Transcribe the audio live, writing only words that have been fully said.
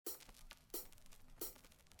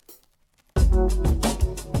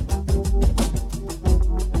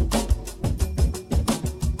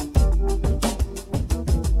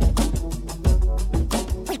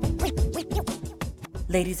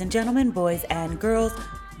Ladies and gentlemen, boys and girls,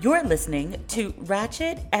 you're listening to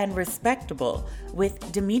Ratchet and Respectable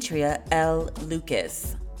with Demetria L.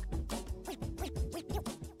 Lucas.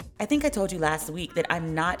 I think I told you last week that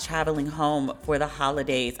I'm not traveling home for the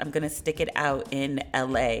holidays. I'm going to stick it out in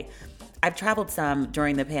LA. I've traveled some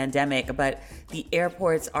during the pandemic, but the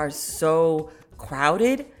airports are so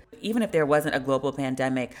crowded. Even if there wasn't a global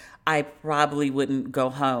pandemic, I probably wouldn't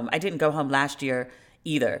go home. I didn't go home last year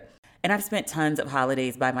either. And I've spent tons of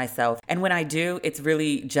holidays by myself. And when I do, it's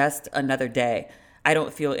really just another day. I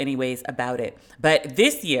don't feel any ways about it. But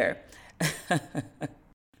this year,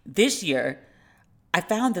 I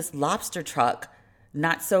found this lobster truck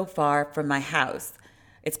not so far from my house.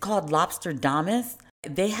 It's called Lobsterdamus.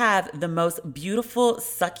 They have the most beautiful,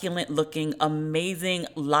 succulent looking, amazing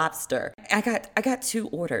lobster. I got 2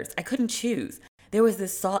 orders. I couldn't choose. There was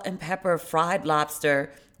this salt and pepper fried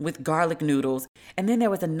lobster with garlic noodles. And then there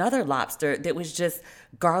was another lobster that was just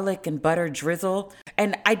garlic and butter drizzle.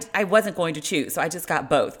 And I wasn't going to choose, so I just got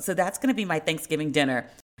both. So that's going to be my Thanksgiving dinner.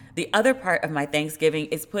 The other part of my Thanksgiving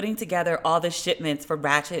is putting together all the shipments for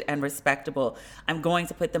Ratchet and Respectable. I'm going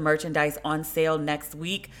to put the merchandise on sale next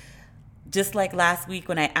week. Just like last week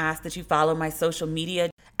when I asked that you follow my social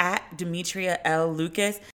media at Demetria L.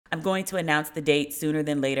 Lucas, I'm going to announce the date sooner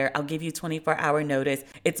than later. I'll give you 24-hour notice.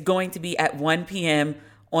 It's going to be at 1 p.m.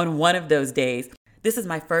 on one of those days. This is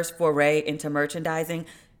my first foray into merchandising.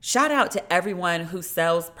 Shout out to everyone who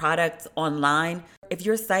sells products online. If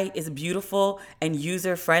your site is beautiful and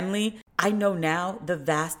user-friendly, I know now the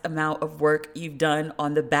vast amount of work you've done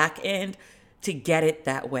on the back end to get it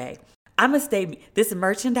that way. I'm going to stay this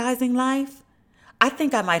merchandising life. I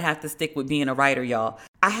think I might have to stick with being a writer, y'all.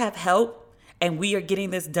 I have help and we are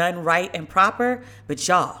getting this done right and proper, but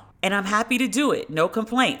y'all, and I'm happy to do it. No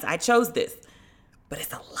complaints. I chose this. But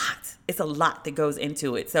it's a lot. It's a lot that goes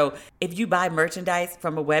into it. So if you buy merchandise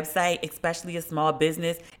from a website, especially a small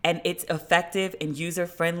business, and it's effective and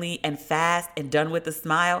user-friendly and fast and done with a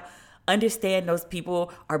smile, understand those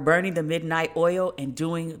people are burning the midnight oil and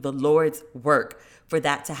doing the Lord's work for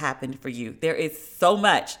that to happen for you. There is so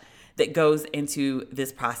much that goes into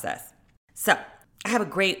this process. So I have a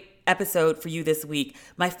great episode for you this week.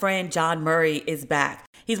 My friend John Murray is back.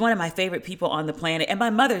 He's one of my favorite people on the planet, and my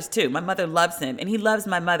mother's too. My mother loves him, and he loves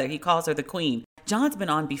my mother. He calls her the queen. John's been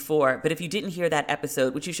on before, but if you didn't hear that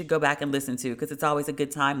episode, which you should go back and listen to because it's always a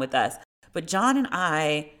good time with us. But John and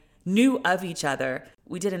I knew of each other.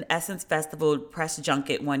 We did an Essence Festival press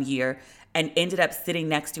junket one year and ended up sitting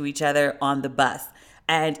next to each other on the bus.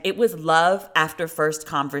 And it was love after first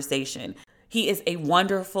conversation. He is a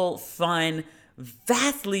wonderful, fun,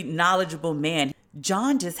 vastly knowledgeable man.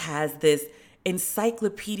 John just has this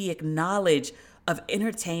encyclopedic knowledge of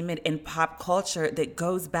entertainment and pop culture that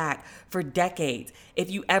goes back for decades. If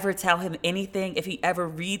you ever tell him anything, if he ever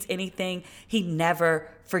reads anything, he never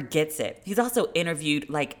forgets it. He's also interviewed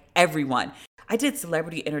like everyone. I did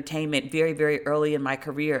celebrity entertainment very, very early in my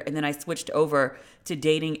career, and then I switched over to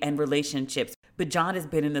dating and relationships. But John has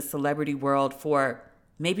been in the celebrity world for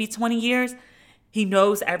maybe 20 years. He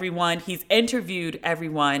knows everyone. He's interviewed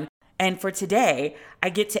everyone. And for today, I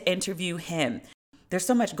get to interview him. There's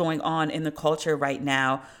so much going on in the culture right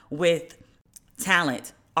now with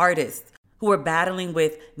talent, artists who are battling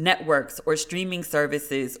with networks or streaming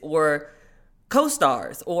services or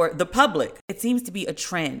co-stars or the public. It seems to be a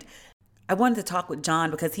trend. I wanted to talk with John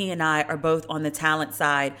because he and I are both on the talent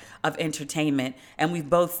side of entertainment, and we've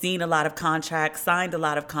both seen a lot of contracts, signed a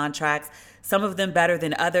lot of contracts, some of them better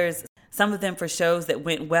than others. Some of them for shows that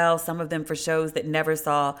went well, some of them for shows that never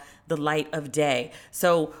saw the light of day.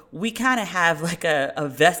 So we kind of have like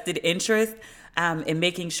a vested interest in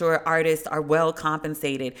making sure artists are well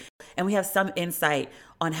compensated. And we have some insight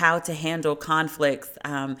on how to handle conflicts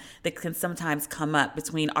that can sometimes come up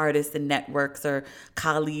between artists and networks or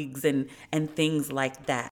colleagues and things like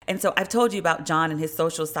that. And so I've told you about John and his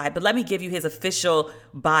social side, but let me give you his official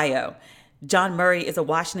bio. John Murray is a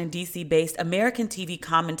Washington, D.C. based American TV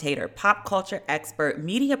commentator, pop culture expert,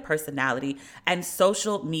 media personality, and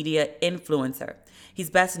social media influencer. He's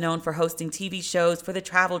best known for hosting TV shows for the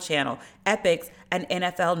Travel Channel, Epix, and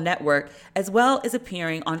NFL Network, as well as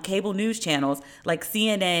appearing on cable news channels like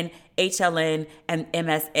CNN, HLN, and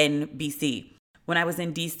MSNBC. When I was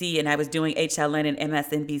in DC and I was doing HLN and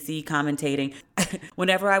MSNBC commentating,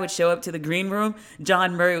 whenever I would show up to the green room,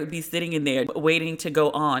 John Murray would be sitting in there waiting to go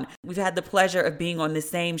on. We've had the pleasure of being on the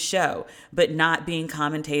same show, but not being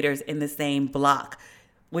commentators in the same block.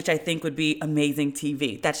 which I think would be amazing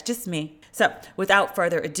TV. That's just me. So without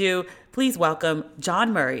further ado, please welcome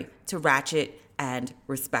John Murray to Ratchet and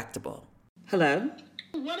Respectable. Hello.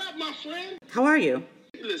 What up, my friend? How are you?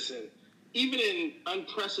 Listen, even in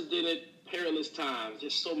unprecedented, perilous times,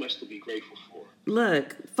 there's so much to be grateful for.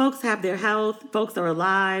 Look, folks have their health, folks are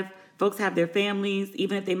alive, folks have their families,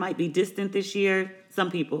 even if they might be distant this year, some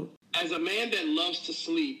people. As a man that loves to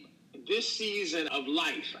sleep, this season of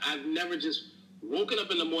life, I've never just woken up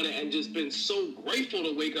in the morning and just been so grateful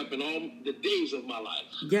to wake up in all the days of my life.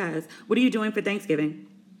 Yes. What are you doing for Thanksgiving?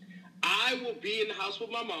 I will be in the house with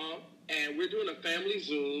my mom, and we're doing a family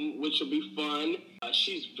Zoom, which will be fun.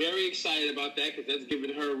 She's very excited about that because that's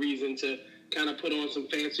giving her a reason to kind of put on some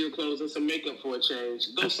fancier clothes and some makeup for a change.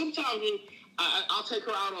 Though sometimes I'll take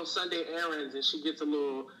her out on Sunday errands and she gets a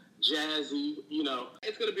little jazzy, you know.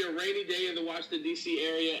 It's going to be a rainy day in the Washington, D.C.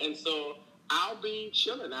 area, and so I'll be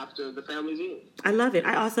chilling after the family Zoom. I love it.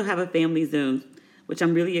 I also have a family Zoom, which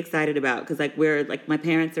I'm really excited about because my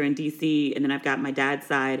parents are in D.C. and then I've got my dad's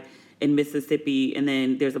side in Mississippi, and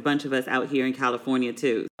then there's a bunch of us out here in California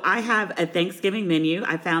too. I have a Thanksgiving menu.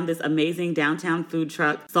 I found this amazing downtown food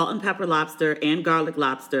truck, salt and pepper lobster and garlic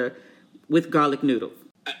lobster with garlic noodles.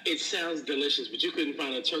 It sounds delicious, but you couldn't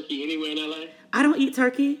find a turkey anywhere in L.A.? I don't eat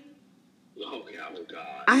turkey. Oh,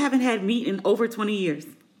 God. I haven't had meat in over 20 years.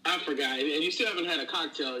 I forgot. And you still haven't had a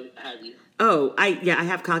cocktail, have you? Oh, I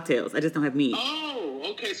have cocktails. I just don't have meat. Oh,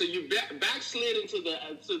 okay. So you backslid into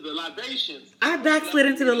the libations. I backslid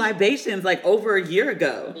into the libations like over a year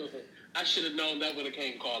ago. I should have known that would have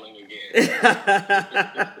came calling again.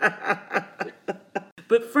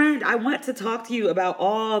 But friend, I want to talk to you about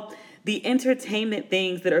all the entertainment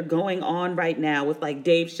things that are going on right now with like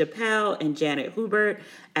Dave Chappelle and Janet Hubert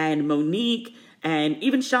and Monique and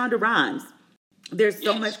even Shonda Rhimes. There's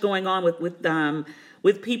so much going on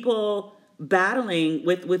with people battling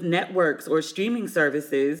with networks or streaming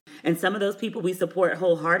services, and some of those people we support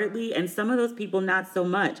wholeheartedly, and some of those people not so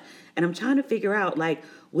much. And I'm trying to figure out like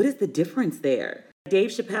what is the difference there. Dave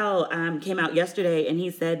Chappelle came out yesterday, and he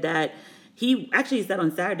said that he actually said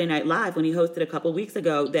on Saturday Night Live when he hosted a couple weeks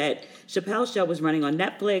ago that Chappelle's show was running on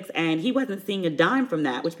Netflix, and he wasn't seeing a dime from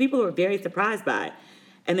that, which people were very surprised by.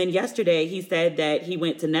 And then yesterday he said that he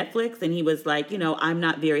went to Netflix and he was like, I'm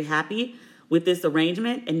not very happy with this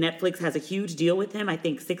arrangement. And Netflix has a huge deal with him, I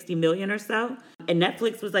think $60 million or so. And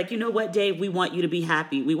Netflix was like, you know what, Dave, we want you to be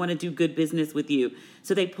happy. We want to do good business with you.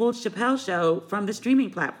 So they pulled Chappelle's show from the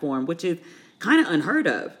streaming platform, which is kind of unheard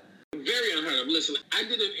of. Very unheard of. Listen, I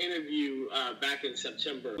did an interview back in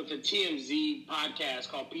September with a TMZ podcast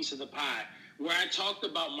called Piece of the Pie, where I talked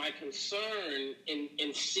about my concern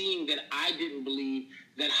in seeing that I didn't believe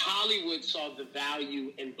that Hollywood saw the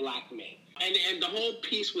value in black men. And the whole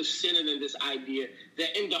piece was centered in this idea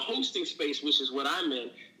that in the hosting space, which is what I'm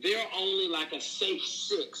in, there are only like a safe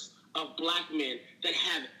 6 of black men that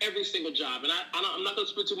have every single job. And I'm not going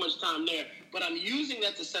to spend too much time there, but I'm using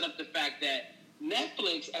that to set up the fact that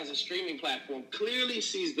Netflix as a streaming platform clearly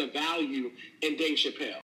sees the value in Dave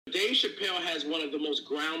Chappelle. Dave Chappelle has one of the most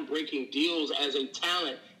groundbreaking deals as a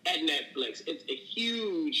talent at Netflix. It's a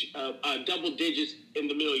huge double digits in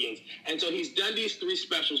the millions. And so he's done these 3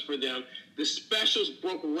 specials for them. The specials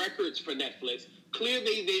broke records for Netflix.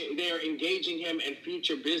 Clearly, they're engaging him in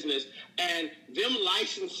future business. And them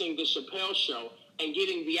licensing the Chappelle show and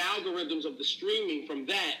getting the algorithms of the streaming from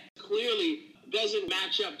that clearly doesn't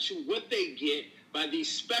match up to what they get by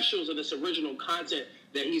these specials and this original content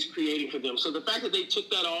that he's creating for them. So the fact that they took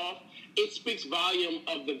that off, it speaks volume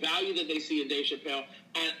of the value that they see in Dave Chappelle.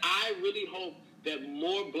 And I really hope that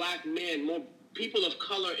more black men, more people of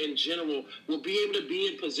color in general, will be able to be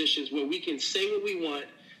in positions where we can say what we want,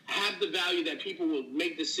 have the value that people will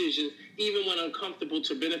make decisions, even when uncomfortable,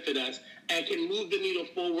 to benefit us, and can move the needle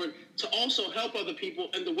forward to also help other people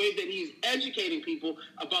in the way that he's educating people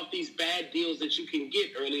about these bad deals that you can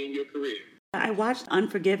get early in your career. I watched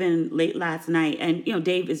Unforgiven late last night, and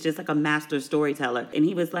Dave is just like a master storyteller. And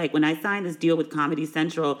he was like, when I signed this deal with Comedy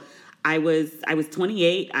Central, I was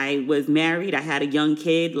 28. I was married. I had a young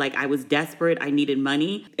kid. Like, I was desperate. I needed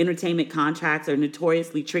money. Entertainment contracts are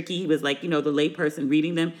notoriously tricky. He was like, the layperson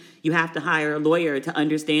reading them, you have to hire a lawyer to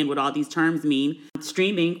understand what all these terms mean.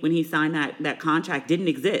 Streaming, when he signed that contract, didn't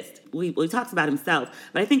exist. He talks about himself,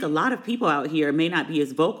 but I think a lot of people out here may not be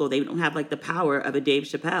as vocal. They don't have like the power of a Dave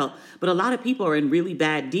Chappelle, but a lot of people are in really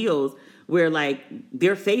bad deals where like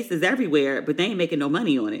their face is everywhere, but they ain't making no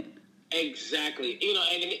money on it. Exactly. And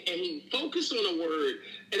he focused on a word,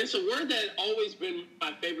 and it's a word that had always been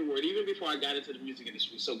my favorite word, even before I got into the music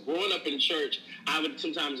industry. So growing up in church, I would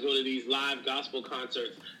sometimes go to these live gospel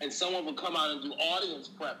concerts, and someone would come out and do audience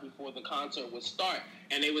prep before the concert would start.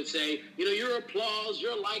 And they would say, your applause,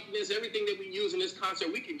 your likeness, everything that we use in this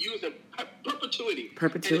concert, we can use in perpetuity.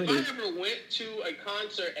 Perpetuity. And if I ever went to a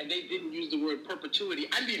concert and they didn't use the word perpetuity,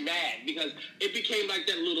 I'd be mad because it became like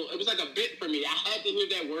that it was like a bit for me. I had to hear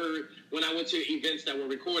that word when I went to events that were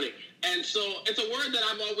recording. And so it's a word that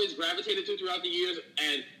I've always gravitated to throughout the years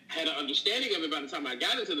and had an understanding of it by the time I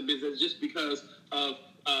got into the business just because of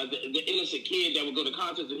the innocent kid that would go to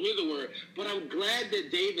concerts and hear the word. But I'm glad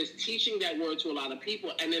that Dave is teaching that word to a lot of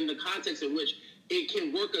people, and in the context in which it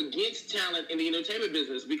can work against talent in the entertainment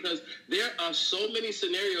business, because there are so many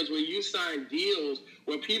scenarios where you sign deals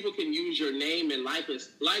where people can use your name and likeness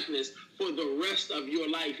for the rest of your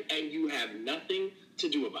life, and you have nothing to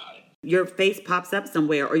do about it. Your face pops up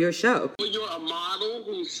somewhere, or your show. Or you're a model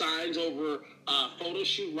who signs over photo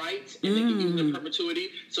shoot rights, and they can use it in perpetuity.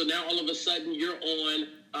 So now all of a sudden you're on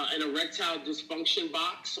an erectile dysfunction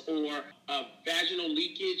box or vaginal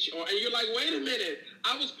leakage, and you're like, wait a minute,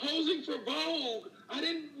 I was posing for Vogue. I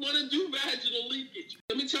didn't want to do vaginal leakage.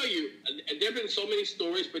 Let me tell you, there have been so many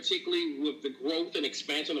stories, particularly with the growth and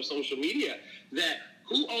expansion of social media, that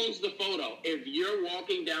who owns the photo? If you're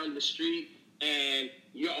walking down the street and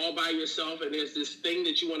you're all by yourself and there's this thing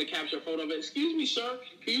that you want to capture a photo of it, excuse me, sir,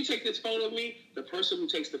 can you take this photo of me? The person who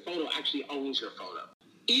takes the photo actually owns your photo,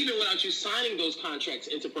 even without you signing those contracts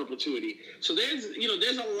into perpetuity. So there's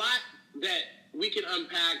a lot that we can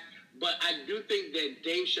unpack, but I do think that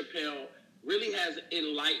Dave Chappelle really has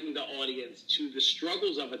enlightened the audience to the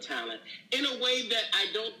struggles of a talent in a way that I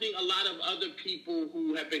don't think a lot of other people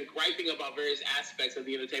who have been griping about various aspects of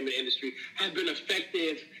the entertainment industry have been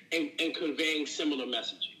effective in conveying similar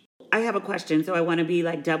messaging. I have a question, so I want to be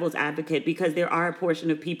like devil's advocate, because there are a portion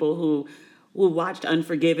of people who watched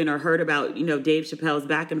Unforgiven or heard about, Dave Chappelle's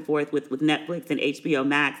back and forth with Netflix and HBO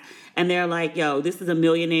Max, and they're like, yo, this is a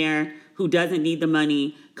millionaire who doesn't need the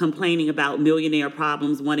money, complaining about millionaire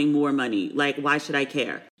problems, wanting more money. Like, why should I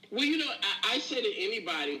care? Well, I say to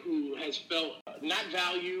anybody who has felt not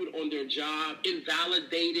valued on their job,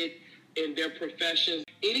 invalidated in their professions,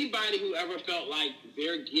 anybody who ever felt like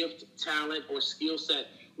their gift, talent, or skill set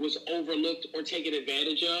was overlooked or taken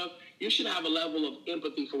advantage of, you should have a level of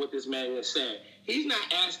empathy for what this man is saying. He's not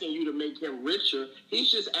asking you to make him richer.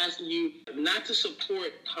 He's just asking you not to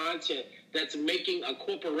support content that's making a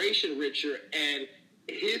corporation richer, and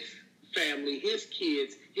his family, his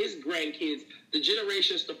kids, his grandkids, the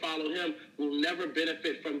generations to follow him will never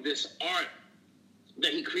benefit from this art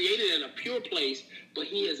that he created in a pure place, but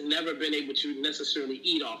he has never been able to necessarily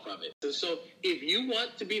eat off of it. And so if you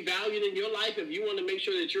want to be valued in your life, if you want to make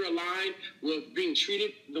sure that you're aligned with being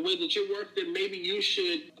treated the way that you're worth, then maybe you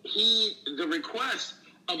should heed the request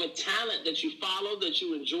of a talent that you follow, that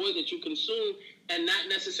you enjoy, that you consume, and not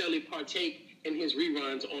necessarily partake in his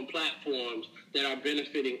reruns on platforms that are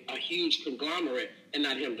benefiting a huge conglomerate and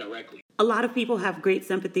not him directly. A lot of people have great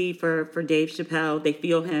sympathy for Dave Chappelle. They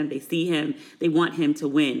feel him, they see him, they want him to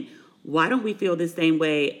win. Why don't we feel the same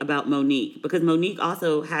way about Mo'Nique? Because Mo'Nique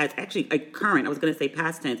also has actually a current, I was going to say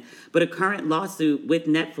past tense, but a current lawsuit with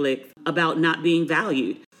Netflix about not being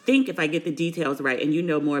valued. Think, if I get the details right, and you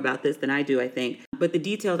know more about this than I do, I think, but the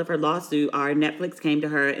details of her lawsuit are Netflix came to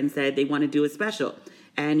her and said they want to do a special.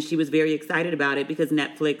 And she was very excited about it because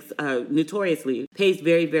Netflix notoriously pays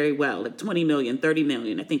very, very well, like 20 million, 30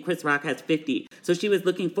 million. I think Chris Rock has 50. So she was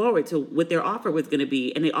looking forward to what their offer was going to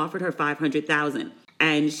be, and they offered her 500,000.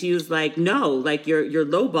 And she was like, no, like you're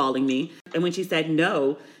lowballing me. And when she said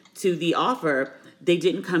no to the offer, they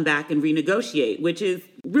didn't come back and renegotiate, which is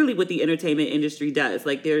really what the entertainment industry does.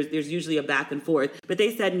 Like there's usually a back and forth, but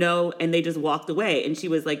they said no and they just walked away. And she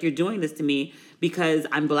was like, you're doing this to me because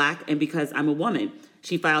I'm Black and because I'm a woman.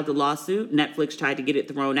 She filed a lawsuit. Netflix tried to get it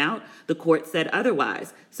thrown out. The court said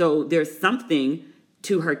otherwise. So there's something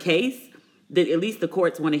to her case that at least the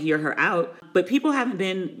courts want to hear her out. But people haven't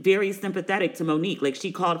been very sympathetic to Mo'Nique. Like,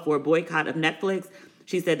 she called for a boycott of Netflix.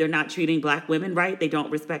 She said they're not treating Black women right. They don't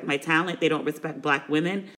respect my talent. They don't respect Black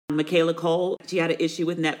women. Michaela Cole, she had an issue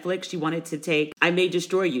with Netflix. She wanted to take I May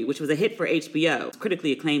Destroy You, which was a hit for HBO,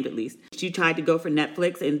 critically acclaimed at least. She tried to go for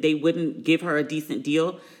Netflix and they wouldn't give her a decent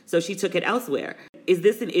deal, so she took it elsewhere. Is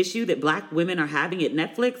this an issue that Black women are having at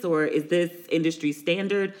Netflix, or is this industry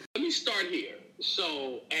standard? Let me start here.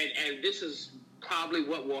 So, and this is probably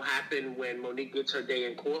what will happen when Mo'Nique gets her day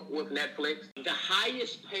in court with Netflix. The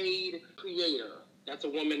highest paid creator, that's a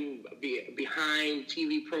woman behind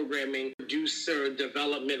TV programming, producer,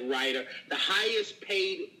 development writer, the highest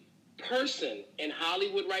paid person in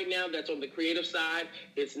Hollywood right now that's on the creative side,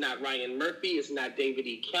 it's not Ryan Murphy, it's not David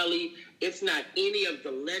E. Kelley, it's not any of the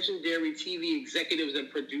legendary TV executives and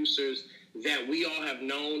producers that we all have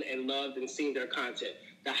known and loved and seen their content.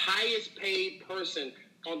 The highest paid person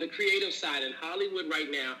on the creative side in Hollywood right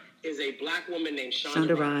now is a black woman named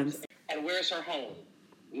Shonda Rhimes. And where's her home?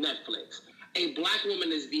 Netflix. A black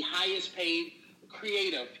woman is the highest paid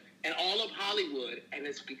creative in all of Hollywood, and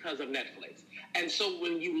it's because of Netflix. And so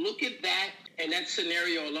when you look at that and that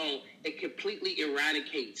scenario alone, it completely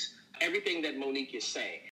eradicates everything that Monique is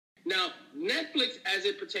saying. Now, Netflix, as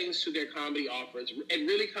it pertains to their comedy offers, it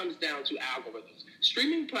really comes down to algorithms.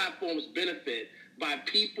 Streaming platforms benefit by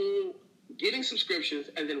people getting subscriptions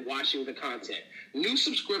and then watching the content. New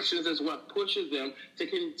subscriptions is what pushes them to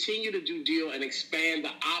continue to do deal and expand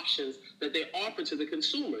the options that they offer to the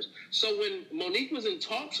consumers. So when Monique was in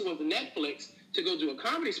talks with Netflix to go do a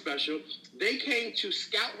comedy special, they came to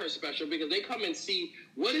scout her special because they come and see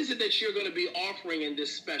what is it that you're going to be offering in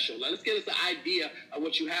this special. Now, let's get us the idea of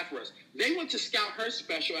what you have for us. They went to scout her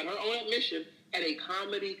special at her own admission at a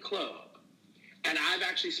comedy club. And I've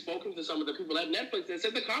actually spoken to some of the people at Netflix that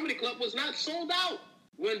said the comedy club was not sold out.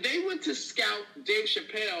 When they went to scout Dave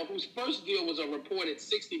Chappelle, whose first deal was a reported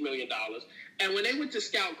 $60 million, and when they went to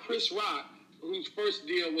scout Chris Rock, whose first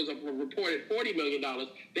deal was a reported $40 million,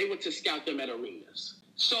 they went to scout them at arenas.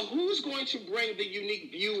 So who's going to bring the unique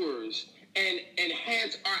viewers and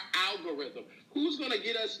enhance our algorithm? Who's going to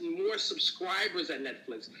get us more subscribers at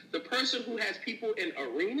Netflix? The person who has people in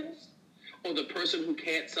arenas or the person who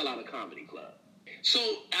can't sell out a comedy club? So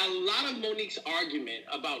a lot of Monique's argument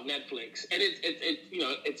about Netflix, and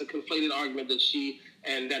it's a conflated argument that she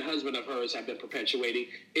and that husband of hers have been perpetuating,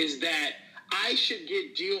 is that I should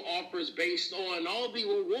get deal offers based on all the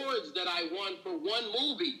awards that I won for one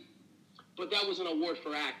movie. But that was an award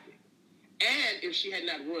for acting. And if she had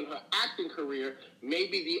not ruined her acting career,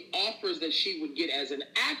 maybe the offers that she would get as an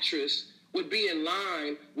actress would be in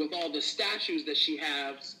line with all the statues that she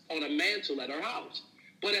has on a mantle at her house.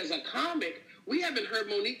 But as a comic, we haven't heard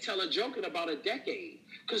Monique tell a joke in about a decade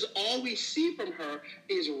because all we see from her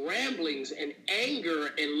is ramblings and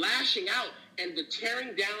anger and lashing out and the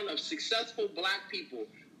tearing down of successful black people.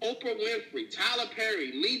 Oprah Winfrey, Tyler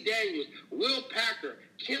Perry, Lee Daniels, Will Packer,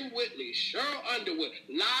 Kim Whitley, Sheryl Underwood,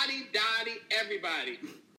 Lottie Dottie, everybody.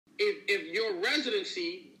 If your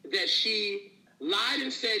residency that she lied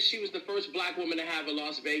and said she was the first black woman to have a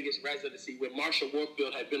Las Vegas residency when Marsha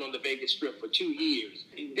Warfield had been on the Vegas Strip for 2 years.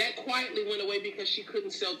 That quietly went away because she couldn't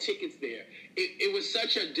sell tickets there. It was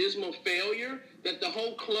such a dismal failure that the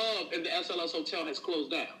whole club in the SLS Hotel has closed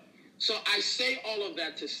down. So I say all of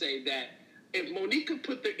that to say that if Monique could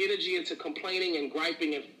put the energy into complaining and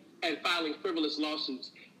griping and filing frivolous lawsuits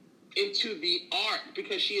into the art,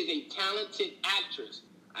 because she is a talented actress.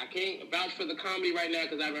 I can't vouch for the comedy right now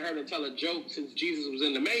because I haven't heard her tell a joke since Jesus was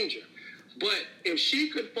in the manger. But if she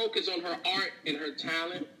could focus on her art and her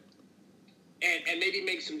talent and maybe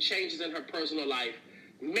make some changes in her personal life,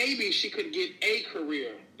 maybe she could get a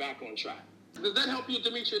career back on track. Does that help you,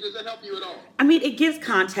 Demetria? Does that help you at all? I mean, it gives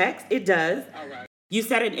context. It does. All right. You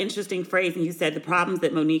said an interesting phrase, and you said the problems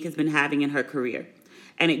that Monique has been having in her career.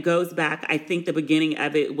 And it goes back, I think the beginning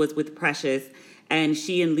of it was with Precious, and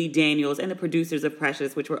she and Lee Daniels and the producers of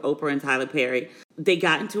Precious, which were Oprah and Tyler Perry, they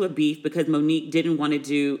got into a beef because Monique didn't want to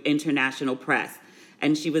do international press.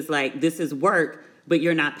 And she was like, this is work, but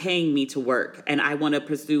you're not paying me to work. And I want to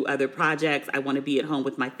pursue other projects. I want to be at home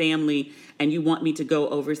with my family. And you want me to go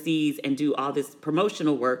overseas and do all this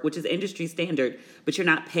promotional work, which is industry standard, but you're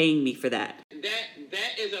not paying me for that.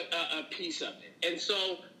 That is a piece of it. And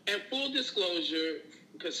so, and full disclosure,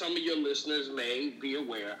 because some of your listeners may be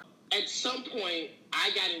aware, at some point,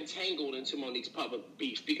 I got entangled into Monique's public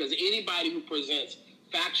beef because anybody who presents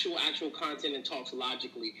factual, actual content and talks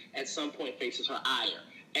logically at some point faces her ire.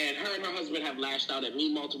 And her husband have lashed out at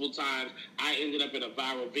me multiple times. I ended up in a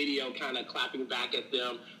viral video kind of clapping back at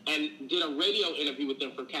them and did a radio interview with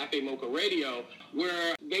them for Cafe Mocha Radio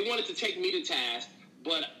where they wanted to take me to task,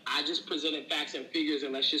 but I just presented facts and figures,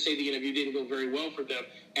 and let's just say the interview didn't go very well for them,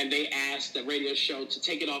 and they asked the radio show to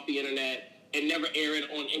take it off the internet and never air it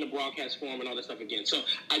in a broadcast form and all that stuff again. So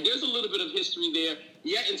there's a little bit of history there.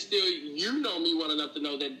 Yet and still, you know me well enough to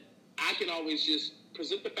know that I can always just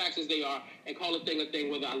present the facts as they are and call a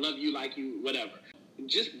thing, whether I love you, like you, whatever.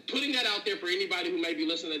 Just putting that out there for anybody who may be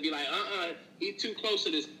listening and be like, he's too close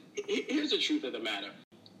to this. Here's the truth of the matter.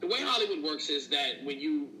 The way Hollywood works is that when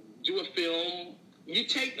you do a film, you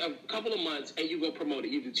take a couple of months and you go promote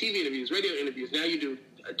it. You do TV interviews, radio interviews. Now you do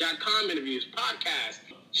 .com interviews, podcasts,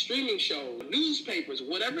 streaming shows, newspapers,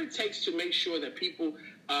 whatever it takes to make sure that people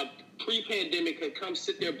pre-pandemic could come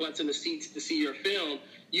sit their butts in the seats to see your film.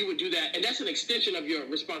 You would do that, and that's an extension of your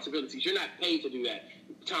responsibilities. You're not paid to do that.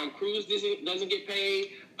 Tom Cruise doesn't get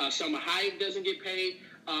paid. Salma Hayek doesn't get paid.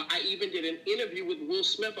 I even did an interview with Will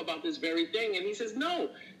Smith about this very thing, and he says, no,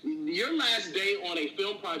 your last day on a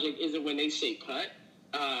film project isn't when they say cut.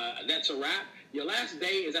 That's a wrap. Your last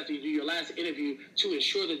day is after you do your last interview to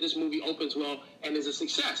ensure that this movie opens well and is a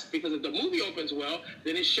success. Because if the movie opens well,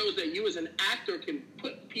 then it shows that you as an actor can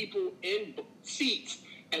put people in seats,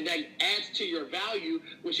 and that adds to your value,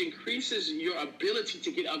 which increases your ability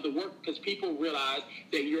to get other work because people realize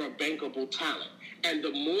that you're a bankable talent. And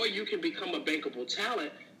the more you can become a bankable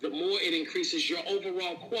talent, the more it increases your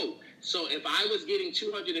overall quote. So if I was getting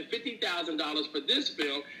 $250,000 for this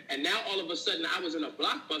film, and now all of a sudden I was in a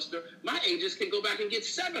blockbuster, my agents can go back and get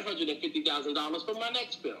 $750,000 for my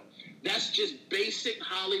next film. That's just basic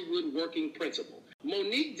Hollywood working principle.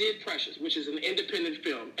 Mo'Nique did Precious, which is an independent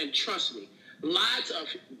film, and trust me, lots of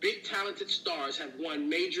big talented stars have won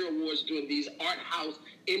major awards doing these art house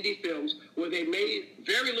indie films where they made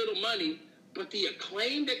very little money, but the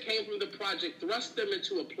acclaim that came from the project thrust them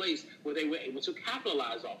into a place where they were able to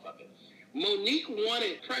capitalize off of it. Mo'Nique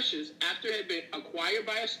wanted Precious after it had been acquired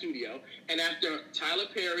by a studio and after Tyler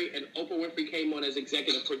Perry and Oprah Winfrey came on as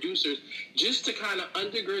executive producers, just to kind of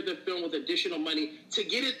undergird the film with additional money to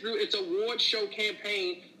get it through its award show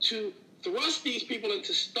campaign, to thrust these people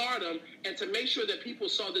into stardom, and to make sure that people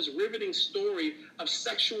saw this riveting story of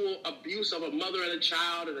sexual abuse of a mother and a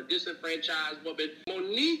child and a disenfranchised woman.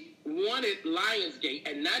 Mo'Nique wanted Lionsgate,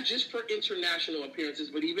 and not just for international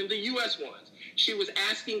appearances, but even the U.S. ones. She was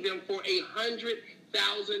asking them for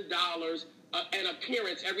 $100,000 an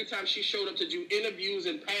appearance every time she showed up to do interviews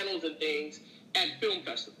and panels and things at film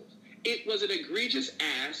festivals. It was an egregious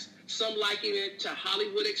ask, some liken it to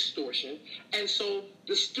Hollywood extortion, and so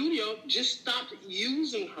the studio just stopped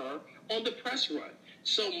using her on the press run.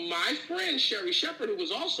 So my friend Sherry Shepherd, who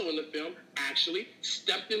was also in the film, actually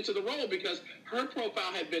stepped into the role because her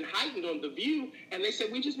profile had been heightened on The View, and they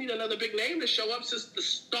said, we just need another big name to show up since the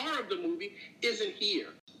star of the movie isn't here.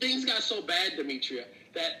 Things got so bad, Demetria,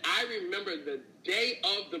 that I remember the day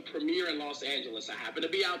of the premiere in Los Angeles. I happened to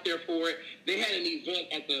be out there for it. They had an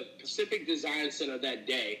event at the Pacific Design Center that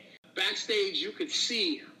day. Backstage, you could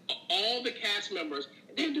see all the cast members.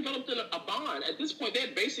 They had developed a bond. At this point, they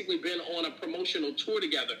had basically been on a promotional tour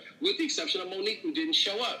together, with the exception of Mo'Nique, who didn't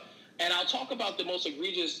show up. And I'll talk about the most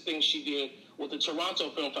egregious thing she did with the Toronto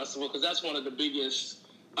Film Festival, because that's one of the biggest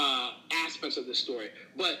aspects of this story.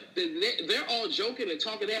 But they're all joking and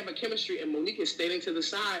talking. They have a chemistry, and Mo'Nique is standing to the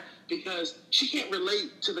side because she can't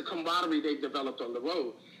relate to the camaraderie they've developed on the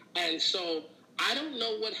road. And so I don't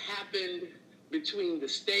know what happened between the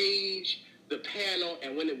stage, the panel,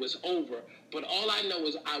 and when it was over. But all I know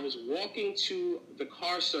is I was walking to the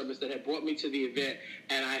car service that had brought me to the event,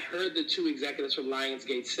 and I heard the two executives from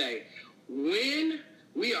Lionsgate say, when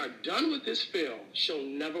we are done with this film, she'll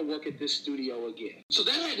never work at this studio again. So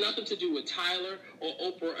that had nothing to do with Tyler or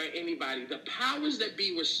Oprah or anybody. The powers that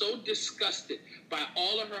be were so disgusted by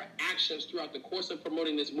all of her actions throughout the course of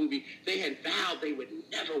promoting this movie, they had vowed they would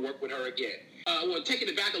never work with her again. Well, taking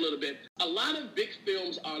it back a little bit, a lot of big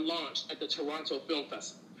films are launched at the Toronto Film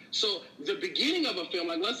Festival. So the beginning of a film,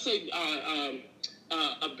 like let's say A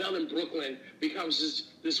Bell in Brooklyn becomes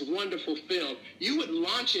this wonderful film, you would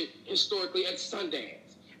launch it historically at Sundance.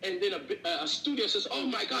 And then a studio says, oh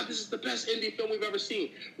my God, this is the best indie film we've ever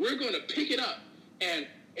seen. We're going to pick it up and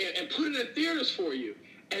put it in theaters for you.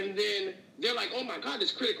 And then they're like, oh my God,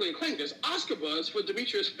 it's critically acclaimed. There's Oscar buzz for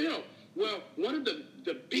Demetria's film. Well, one of the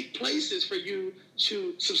big places for you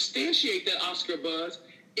to substantiate that Oscar buzz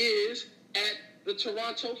is at the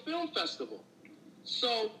Toronto Film Festival.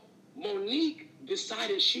 So Mo'Nique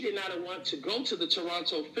decided she did not want to go to the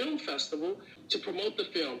Toronto Film Festival to promote the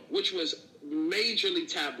film, which was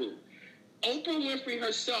majorly taboo. Oprah Winfrey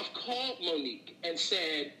herself called Mo'Nique and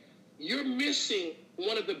said, you're missing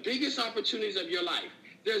one of the biggest opportunities of your life.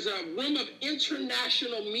 There's a room of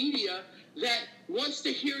international media that wants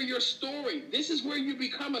to hear your story. This is where you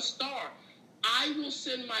become a star. I will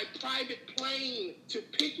send my private plane to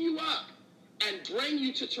pick you up and bring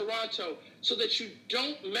you to Toronto so that you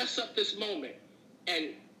don't mess up this moment.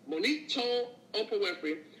 And Mo'Nique told Oprah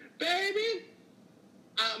Winfrey, baby,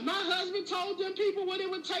 my husband told them people what it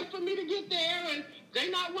would take for me to get there, and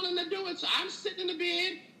they're not willing to do it. So I'm sitting in the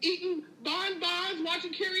bed, eating bonbons,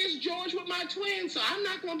 watching Curious George with my twins, so I'm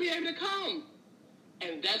not going to be able to come.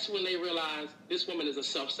 And that's when they realized this woman is a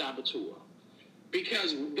self-saboteur.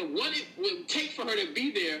 Because what it would take for her to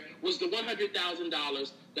be there was the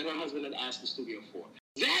 $100,000 that her husband had asked the studio for.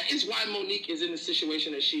 That is why Mo'Nique is in the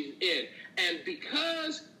situation that she's in. And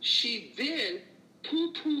because she then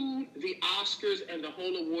poo-pooed the Oscars and the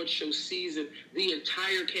whole award show season, the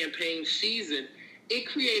entire campaign season, it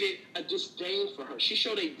created a disdain for her. She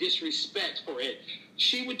showed a disrespect for it.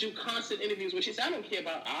 She would do constant interviews where she said, I don't care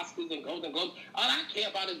about Oscars and Golden Globes. All I care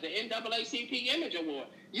about is the NAACP Image Award.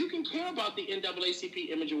 You can care about the NAACP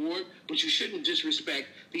Image Award, but you shouldn't disrespect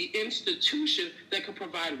the institution that could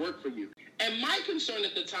provide work for you. And my concern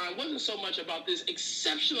at the time wasn't so much about this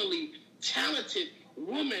exceptionally talented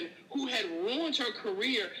woman who had ruined her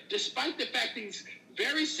career, despite the fact these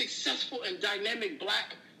very successful and dynamic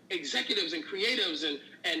Black executives and creatives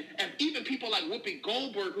and even people like Whoopi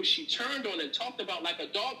Goldberg, who she turned on and talked about like a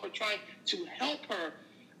dog for trying to help her.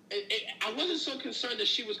 I wasn't so concerned that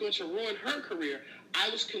she was going to ruin her career. I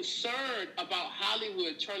was concerned about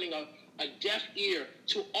Hollywood turning a deaf ear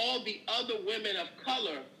to all the other women of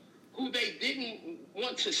color who they didn't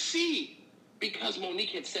want to see because Monique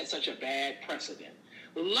had set such a bad precedent.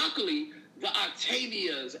 Luckily, the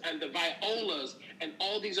Octavias and the Violas and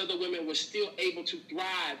all these other women were still able to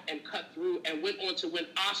thrive and cut through and went on to win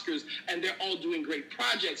Oscars, and they're all doing great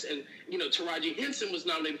projects. And, you know, Taraji Henson was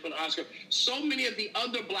nominated for an Oscar. So many of the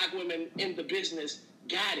other Black women in the business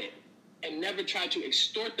got it and never tried to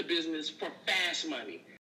extort the business for fast money.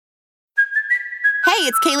 Hey,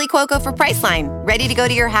 it's Kaylee Cuoco for Priceline. Ready to go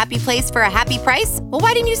to your happy place for a happy price? Well,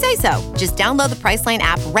 why didn't you say so? Just download the Priceline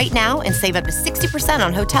app right now and save up to 60%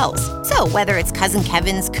 on hotels. So whether it's Cousin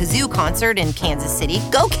Kevin's Kazoo Concert in Kansas City,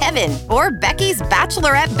 go Kevin, or Becky's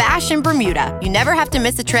Bachelorette Bash in Bermuda, you never have to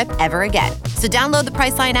miss a trip ever again. So download the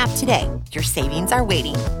Priceline app today. Your savings are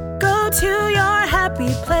waiting. Go to your happy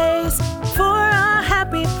place for a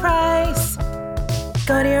happy price.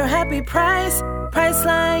 Go to your happy price,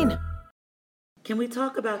 Priceline. Can we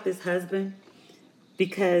talk about this husband?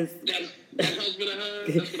 Because that husband of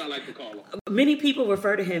hers, that's what I like to call him. Many people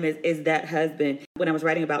refer to him as that husband. When I was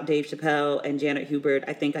writing about Dave Chappelle and Janet Hubert,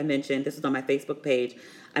 I think I mentioned, this was on my Facebook page,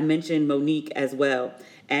 I mentioned Monique as well.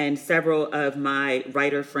 And several of my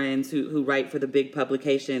writer friends who write for the big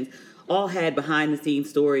publications all had behind-the-scenes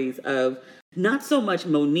stories of not so much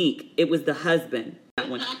Monique, it was the husband.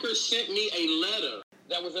 Packer sent me a letter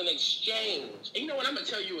that was an exchange. And you know what? I'm going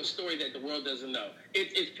to tell you a story that the world doesn't know.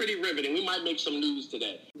 It's pretty riveting. We might make some news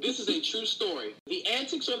today. This is a true story. The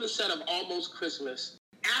antics on the set of Almost Christmas.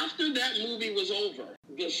 After that movie was over,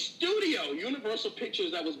 the studio, Universal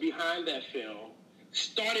Pictures, that was behind that film,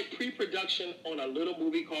 started pre-production on a little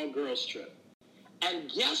movie called Girls Trip.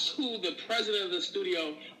 And guess who the president of the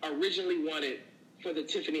studio originally wanted for the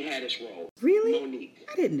Tiffany Haddish role? Really? Monique.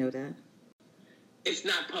 I didn't know that. It's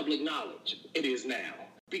not public knowledge. It is now.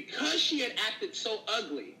 Because she had acted so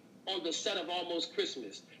ugly on the set of Almost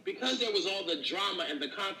Christmas, because there was all the drama and the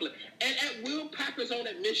conflict, and at Will Packer's own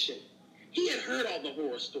admission, he had heard all the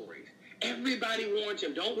horror stories. Everybody warned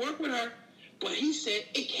him, don't work with her. But he said,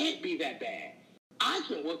 it can't be that bad. I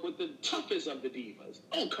can work with the toughest of the divas.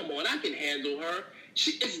 Oh, come on, I can handle her.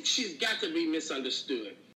 She's got to be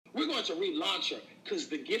misunderstood. We're going to relaunch her because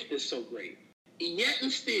the gift is so great. Yet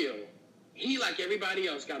and still, he, like everybody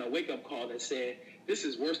else, got a wake-up call that said, this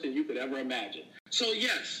is worse than you could ever imagine. So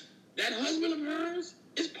yes, that husband of hers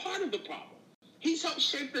is part of the problem. He's helped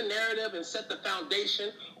shape the narrative and set the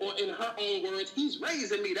foundation, or in her own words, he's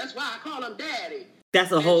raising me. That's why I call him daddy.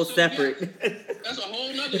 That's a whole separate. Yes, that's a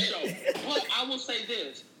whole nother show. But I will say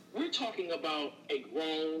this. We're talking about a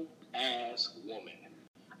grown-ass woman.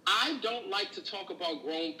 I don't like to talk about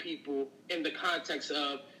grown people in the context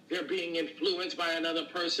of they're being influenced by another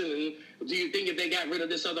person, and do you think if they got rid of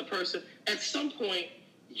this other person? At some point,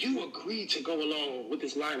 you agreed to go along with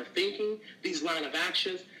this line of thinking, these line of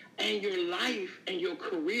actions, and your life and your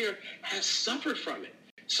career has suffered from it.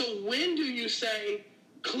 So when do you say,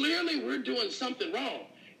 clearly we're doing something wrong?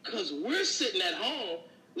 Because we're sitting at home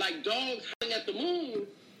like dogs howling at the moon,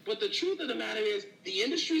 but the truth of the matter is the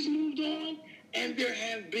industry's moved on, and there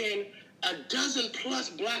have been a dozen plus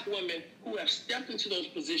Black women who have stepped into those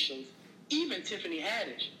positions, even Tiffany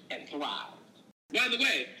Haddish, and thrived. By the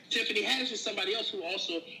way, Tiffany Haddish is somebody else who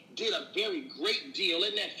also did a very great deal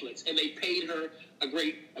at Netflix, and they paid her a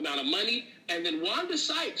great amount of money. And then Wanda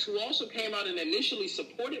Sykes, who also came out and initially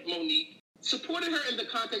supported Monique, supported her in the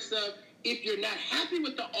context of, if you're not happy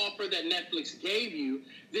with the offer that Netflix gave you,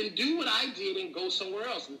 then do what I did and go somewhere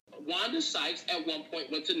else. Wanda Sykes at one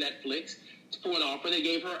point went to Netflix for an offer. They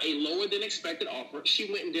gave her a lower than expected offer.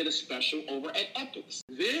 She went and did a special over at Epix.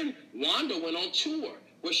 Then Wanda went on tour,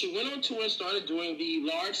 where she went on tour and started doing the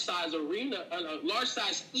large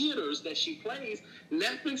size theaters that she plays.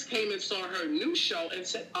 Netflix came and saw her new show and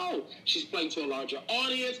said, oh, she's playing to a larger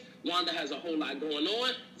audience. Wanda has a whole lot going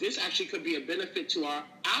on. This actually could be a benefit to our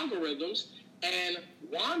algorithms. And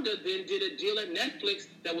Wanda then did a deal at Netflix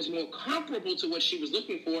that was more comparable to what she was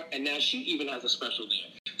looking for, and now she even has a special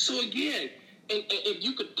there. So again, And if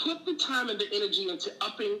you could put the time and the energy into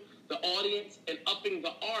upping the audience and upping the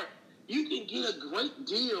art, you can get a great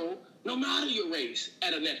deal no matter your race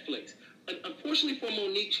at a Netflix. And unfortunately for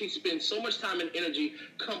Monique, she spends so much time and energy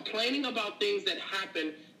complaining about things that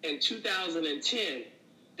happened in 2010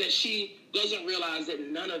 that she doesn't realize that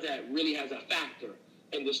none of that really has a factor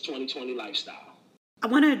in this 2020 lifestyle. I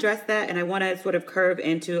want to address that, and I want to sort of curve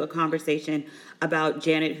into a conversation about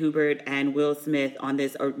Janet Hubert and Will Smith on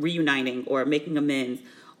this, or reuniting or making amends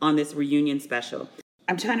on this reunion special.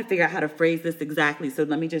 I'm trying to figure out how to phrase this exactly, so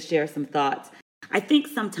let me just share some thoughts. I think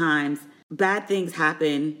sometimes bad things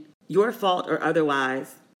happen, your fault or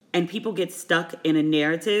otherwise, and people get stuck in a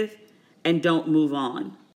narrative and don't move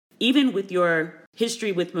on. Even with your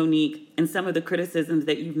history with Monique and some of the criticisms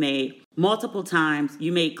that you've made, multiple times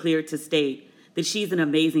you made clear to state that she's an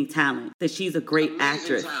amazing talent, that she's a great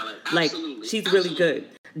actress. Like, she's really good.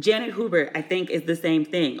 Janet Hubert, I think, is the same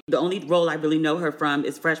thing. The only role I really know her from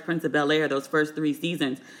is Fresh Prince of Bel-Air, those first 3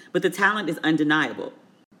 seasons. But the talent is undeniable.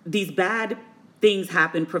 These bad things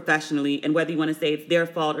happen professionally, and whether you want to say it's their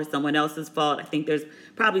fault or someone else's fault, I think there's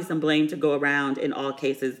probably some blame to go around in all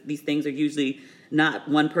cases. These things are usually not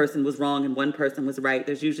one person was wrong and one person was right.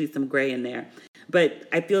 There's usually some gray in there. But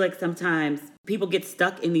I feel like sometimes people get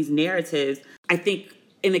stuck in these narratives. I think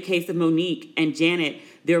in the case of Monique and Janet,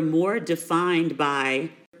 they're more defined by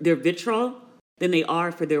their vitriol than they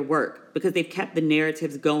are for their work because they've kept the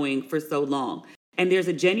narratives going for so long. And there's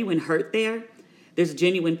a genuine hurt there. There's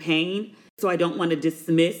genuine pain. So I don't want to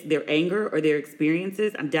dismiss their anger or their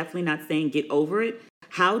experiences. I'm definitely not saying get over it.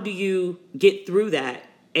 How do you get through that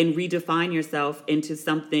and redefine yourself into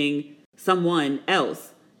someone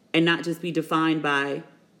else, and not just be defined by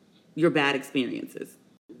your bad experiences?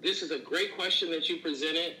 This is a great question that you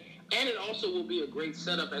presented, and it also will be a great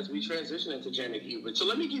setup as we transition into Janet Hubert. So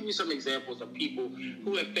let me give you some examples of people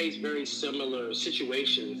who have faced very similar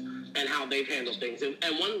situations and how they've handled things. And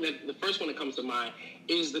the first one that comes to mind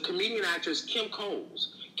is the comedian actress Kim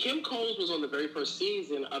Coles. Kim Coles was on the very first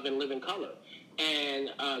season of In Living Color, and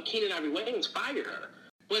Keenen Ivory Wayans fired her.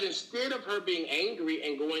 But instead of her being angry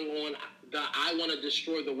and going on the I Want to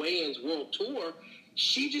Destroy the Wayans World Tour,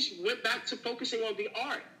 she just went back to focusing on the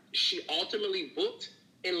art. She ultimately booked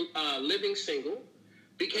in Living Single,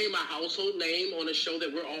 became a household name on a show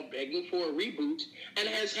that we're all begging for a reboot, and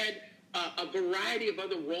has had a variety of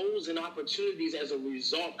other roles and opportunities as a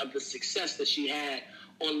result of the success that she had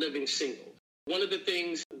on Living Single. One of the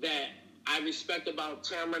things that I respect about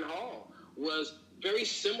Tamron Hall was very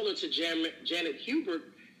similar to Janet Hubert.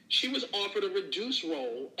 She was offered a reduced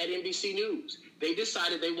role at NBC News. They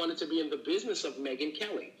decided they wanted to be in the business of Megyn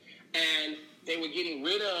Kelly. And they were getting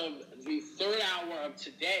rid of the third hour of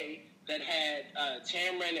Today that had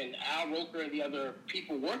Tamron and Al Roker and the other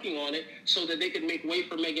people working on it so that they could make way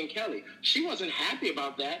for Megyn Kelly. She wasn't happy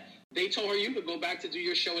about that. They told her, you could go back to do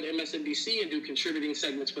your show at MSNBC and do contributing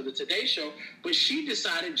segments for the Today Show. But she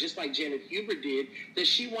decided, just like Janet Hubert did, that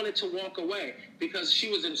she wanted to walk away because she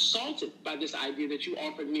was insulted by this idea that you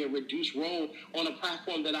offered me a reduced role on a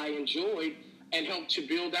platform that I enjoyed and helped to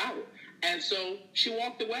build out. And so she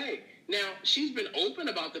walked away. Now, she's been open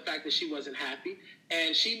about the fact that she wasn't happy,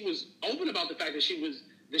 and she was open about the fact that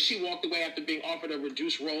she walked away after being offered a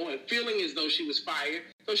reduced role and feeling as though she was fired,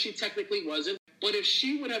 though she technically wasn't. But if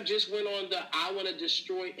she would have just went on the I Want to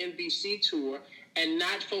Destroy NBC tour and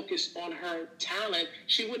not focused on her talent,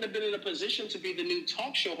 she wouldn't have been in a position to be the new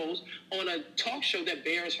talk show host on a talk show that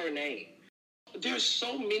bears her name. There's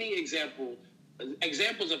so many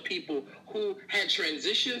examples of people who had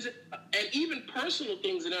transitions and even personal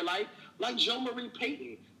things in their life, like Jo Marie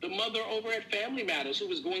Payton, the mother over at Family Matters, who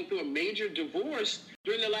was going through a major divorce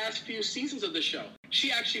during the last few seasons of the show.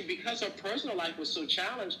 She actually, because her personal life was so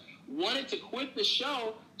challenged, wanted to quit the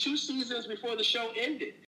show 2 seasons before the show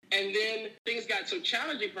ended. And then things got so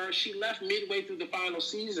challenging for her, she left midway through the final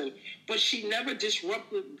season. But she never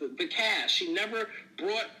disrupted the cast. She never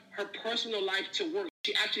brought her personal life to work.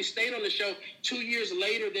 She actually stayed on the show 2 years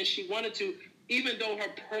later than she wanted to, even though her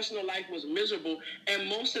personal life was miserable. And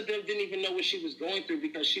most of them didn't even know what she was going through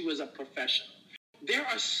because she was a professional. There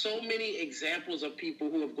are so many examples of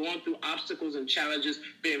people who have gone through obstacles and challenges,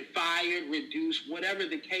 been fired, reduced, whatever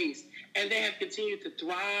the case, and they have continued to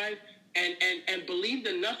thrive and believed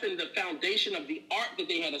enough in the foundation of the art that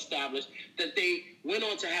they had established that they went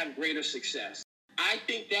on to have greater success. I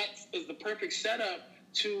think that is the perfect setup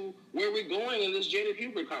to where we're going in this Janet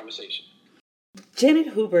Hubert conversation.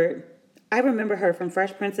 Janet Hubert, I remember her from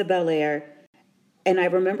Fresh Prince of Bel-Air, and I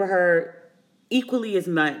remember her equally as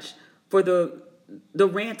much for the the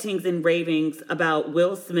rantings and ravings about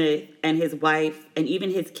Will Smith and his wife and even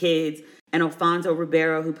his kids and Alfonso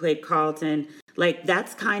Ribeiro, who played Carlton, like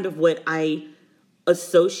that's kind of what I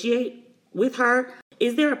associate with her.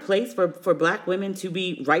 Is there a place for Black women to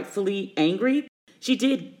be rightfully angry? She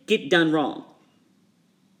did get done wrong.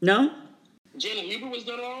 No? Janet Huber was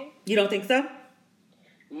done wrong? You don't think so?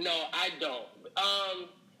 No, I don't.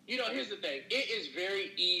 Here's the thing. It is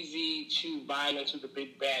very easy to buy into the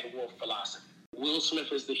big bad wolf philosophy. Will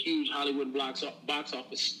Smith is the huge Hollywood box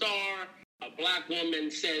office star. A Black woman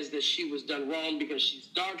says that she was done wrong because she's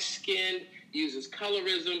dark-skinned, uses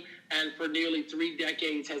colorism, and for nearly 3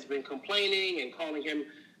 decades has been complaining and calling him,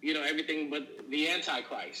 everything but the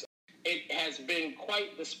Antichrist. It has been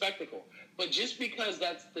quite the spectacle. But just because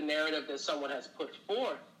that's the narrative that someone has put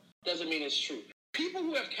forth doesn't mean it's true. People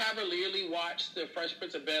who have cavalierly watched the Fresh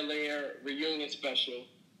Prince of Bel-Air reunion special,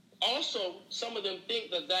 also, some of them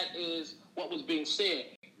think that is what was being said.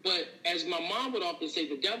 But as my mom would often say,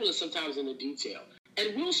 the devil is sometimes in the detail.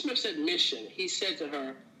 At Will Smith's admission, he said to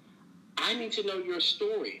her, I need to know your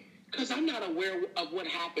story because I'm not aware of what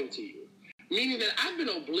happened to you. Meaning that I've been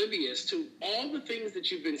oblivious to all the things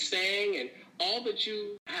that you've been saying and all that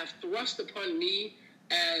you have thrust upon me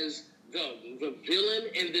as the villain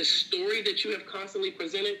in this story that you have constantly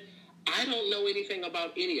presented. I don't know anything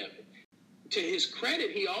about any of it. To his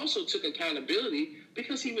credit, he also took accountability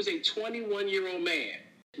because he was a 21-year-old man,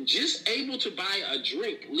 just able to buy a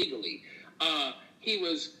drink legally. He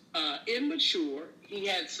was immature. He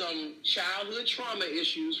had some childhood trauma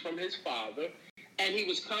issues from his father, and he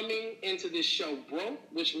was coming into this show broke,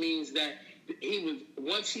 which means that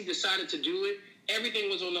once he decided to do it, everything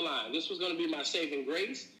was on the line. This was going to be my saving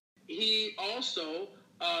grace. He also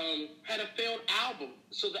had a failed album,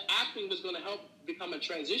 so the acting was going to help become a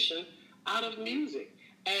transition out of music.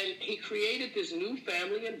 And he created this new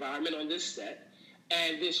family environment on this set,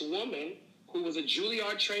 and this woman who was a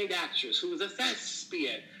Juilliard-trained actress, who was a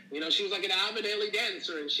thespian, she was like an Alvin Ailey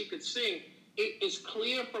dancer, and she could sing. It is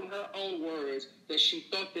clear from her own words that she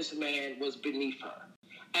thought this man was beneath her.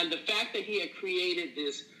 And the fact that he had created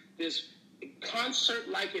this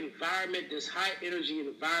concert-like environment, this high-energy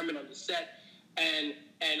environment on the set, and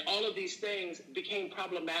all of these things became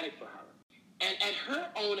problematic for her. And at her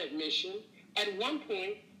own admission, at one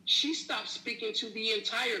point, she stopped speaking to the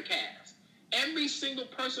entire cast. Every single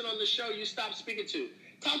person on the show you stopped speaking to.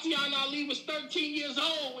 Tatiana Ali was 13 years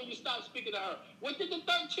old when you stopped speaking to her. What did the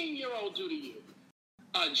 13-year-old do to you?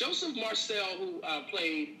 Joseph Marcel, who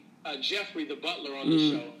played Jeffrey, the butler on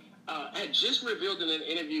the show, had just revealed in an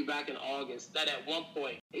interview back in August that at one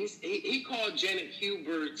point, he called Janet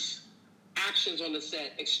Hubert's actions on the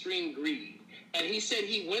set extreme greed. And he said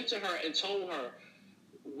he went to her and told her,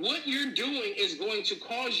 what you're doing is going to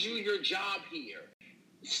cause you your job here.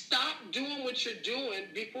 Stop doing what you're doing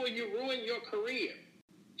before you ruin your career.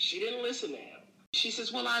 She didn't listen to him. She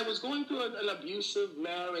says, well, I was going through an abusive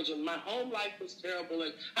marriage and my home life was terrible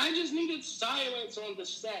and I just needed silence on the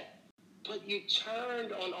set. But you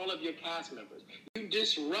turned on all of your cast members. You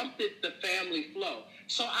disrupted the family flow.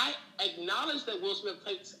 So I acknowledge that Will Smith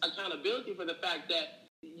takes accountability for the fact that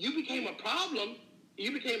you became a problem,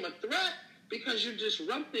 you became a threat because you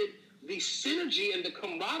disrupted the synergy and the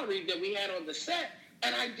camaraderie that we had on the set.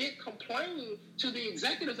 And I did complain to the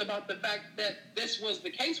executives about the fact that this was the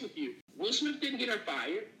case with you. Will Smith didn't get her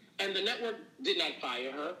fired, and the network did not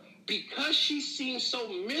fire her. Because she seemed so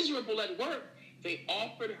miserable at work, they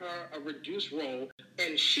offered her a reduced role,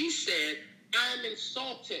 and she said, I'm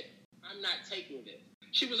insulted. I'm not taking this.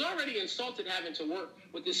 She was already insulted having to work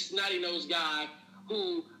with this snotty-nosed guy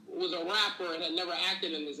who was a rapper and had never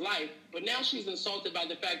acted in his life, but now she's insulted by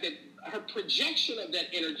the fact that her projection of that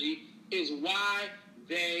energy is why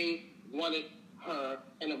they wanted her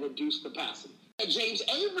in a reduced capacity. And James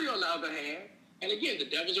Avery, on the other hand, and again, the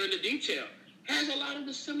devils are in the detail, has a lot of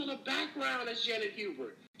the similar background as Janet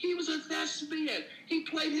Hubert. He was a thespian. He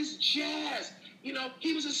played his jazz.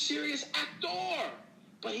 He was a serious actor.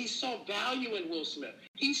 But he saw value in Will Smith.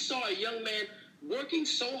 He saw a young man working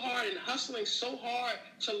so hard and hustling so hard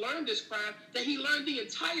to learn this craft that he learned the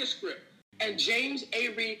entire script. And James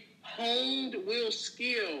Avery honed Will's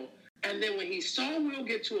skill. And then when he saw Will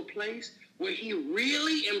get to a place where he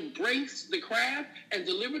really embraced the craft and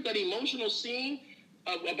delivered that emotional scene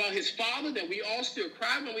about his father that we all still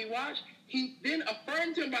cry when we watch, he then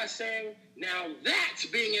affirmed him by saying, now that's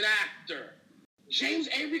being an actor. James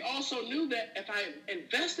Avery also knew that if I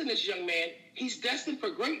invest in this young man, he's destined for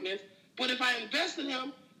greatness. But if I invest in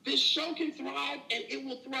him, this show can thrive and it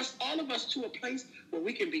will thrust all of us to a place where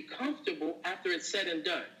we can be comfortable after it's said and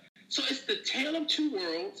done. So it's the tale of two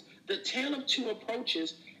worlds, the tale of two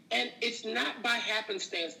approaches, And it's not by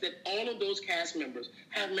happenstance that all of those cast members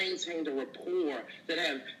have maintained a rapport,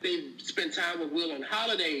 they've spent time with Will on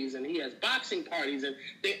holidays, and he has boxing parties, and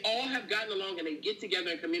they all have gotten along, and they get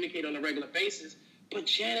together and communicate on a regular basis. But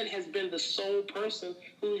Janet has been the sole person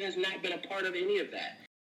who has not been a part of any of that.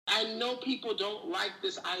 I know people don't like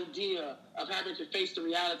this idea of having to face the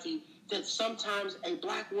reality that sometimes a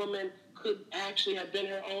black woman could actually have been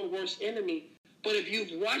her own worst enemy. But if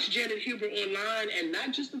you've watched Janet Hubert online, and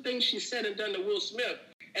not just the things she said and done to Will Smith,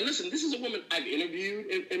 and listen, this is a woman I've interviewed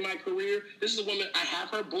in my career. This is a woman, I have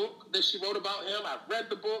her book that she wrote about him. I've read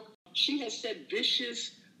the book. She has said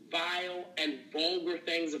vicious, vile, and vulgar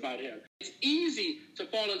things about him. It's easy to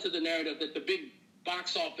fall into the narrative that the big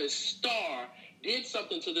box office star did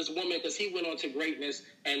something to this woman because he went on to greatness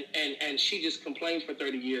and she just complained for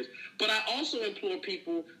 30 years. But I also implore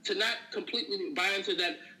people to not completely buy into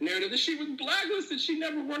that narrative that she was blacklisted, she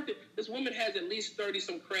never worked it. This woman has at least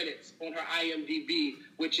 30-some credits on her IMDb,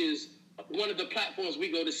 which is one of the platforms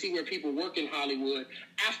we go to see where people work in Hollywood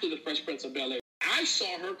after The Fresh Prince of Bel-Air. I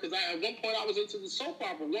saw her because at one point I was into the soap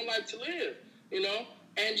opera, One Life to Live, you know?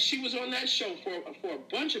 And she was on that show for a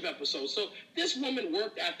bunch of episodes. So this woman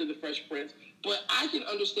worked after The Fresh Prince, but I can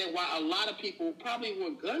understand why a lot of people probably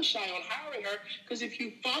were gun-shy on hiring her, because if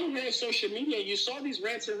you follow her on social media and you saw these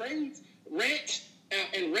rants and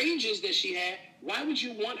rages that she had, why would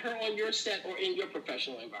you want her on your set or in your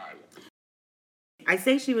professional environment? I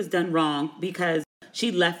say she was done wrong because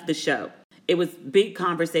she left the show. It was big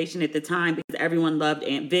conversation at the time because everyone loved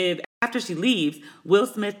Aunt Viv. After she leaves, Will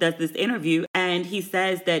Smith does this interview and he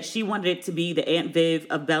says that she wanted it to be the Aunt Viv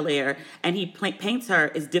of Bel-Air, and he paints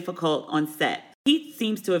her as difficult on set. He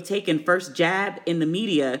seems to have taken first jab in the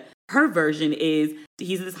media. Her version is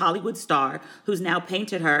he's this Hollywood star who's now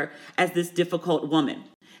painted her as this difficult woman.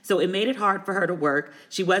 So it made it hard for her to work.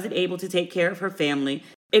 She wasn't able to take care of her family.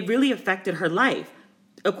 It really affected her life,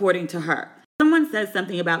 according to her. Someone says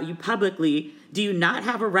something about you publicly, do you not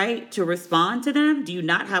have a right to respond to them? Do you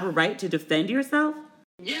not have a right to defend yourself?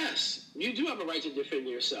 Yes, you do have a right to defend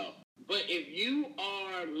yourself. But if you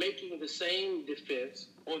are making the same defense,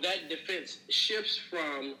 or that defense shifts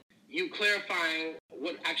from you clarifying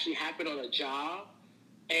what actually happened on a job,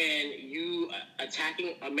 and you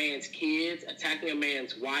attacking a man's kids, attacking a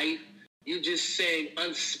man's wife, you just saying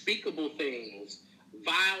unspeakable things,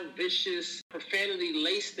 vile, vicious,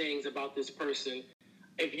 profanity-laced things about this person,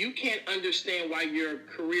 if you can't understand why your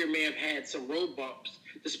career may have had some road bumps,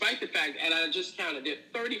 despite the fact, and I just counted, there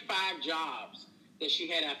are 35 jobs that she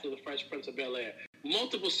had after The Fresh Prince of Bel-Air,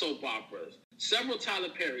 multiple soap operas, several Tyler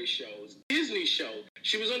Perry shows, Disney shows.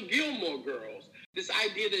 She was on Gilmore Girls. This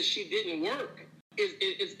idea that she didn't work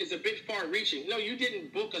is a bit far-reaching. No, you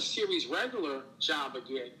didn't book a series regular job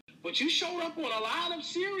again. But you showed up on a lot of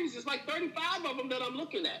series. It's like 35 of them that I'm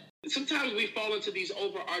looking at. Sometimes we fall into these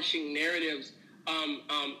overarching narratives,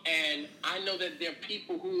 and I know that there are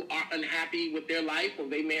people who are unhappy with their life, or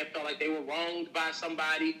they may have felt like they were wronged by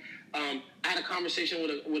somebody. I had a conversation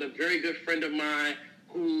with a very good friend of mine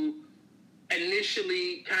who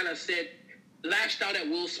initially kind of lashed out at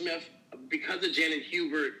Will Smith because of Janet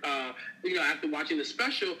Hubert, after watching the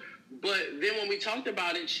special. But then when we talked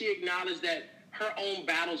about it, she acknowledged that her own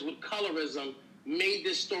battles with colorism made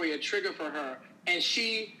this story a trigger for her. And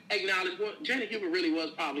she acknowledged, well, Janet Hubert really was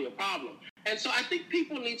probably a problem. And so I think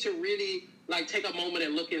people need to really take a moment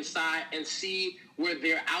and look inside and see where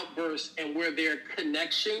their outbursts and where their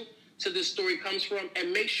connection to this story comes from,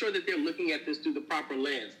 and make sure that they're looking at this through the proper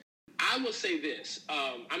lens. I will say this,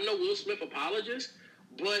 I'm no Will Smith apologist,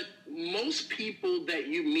 but most people that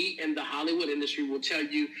you meet in the Hollywood industry will tell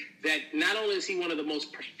you that not only is he one of the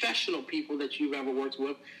most professional people that you've ever worked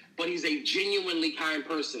with, but he's a genuinely kind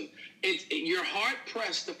person. You're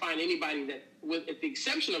hard-pressed to find anybody that, with the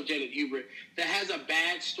exception of Janet Hubert, that has a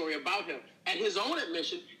bad story about him. At his own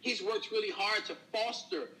admission, he's worked really hard to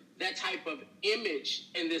foster that type of image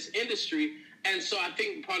in this industry. And so I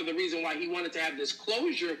think part of the reason why he wanted to have this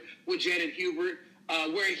closure with Janet Hubert,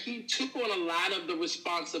 where he took on a lot of the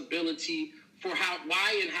responsibility for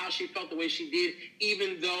why and how she felt the way she did,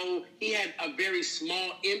 even though he had a very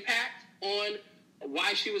small impact on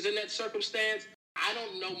why she was in that circumstance. I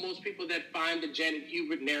don't know most people that find the Janet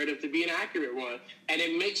Hubert narrative to be an accurate one. And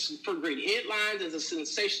it makes for great headlines as a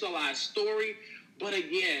sensationalized story. But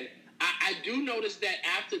again, I do notice that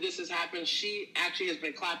after this has happened, she actually has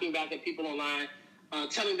been clapping back at people online,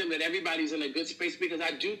 telling them that everybody's in a good space, because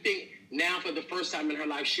I do think now for the first time in her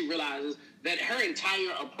life, she realizes that her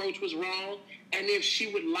entire approach was wrong. And if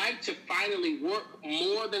she would like to finally work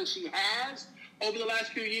more than she has over the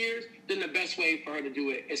last few years, then the best way for her to do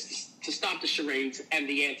it is to stop the charades and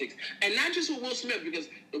the antics. And not just with Will Smith, because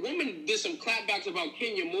the woman did some clapbacks about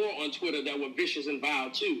Kenya Moore on Twitter that were vicious and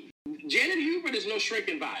vile, too. Janet Hubert is no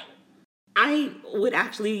shrinking violet. I would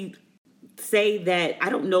actually say that I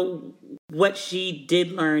don't know what she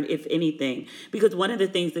did learn, if anything, because one of the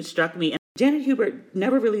things that struck me, Janet Hubert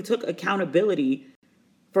never really took accountability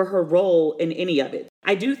for her role in any of it.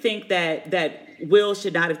 I do think that Will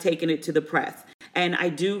should not have taken it to the press. And I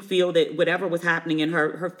do feel that whatever was happening in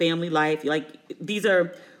her family life, like, these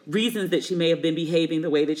are reasons that she may have been behaving the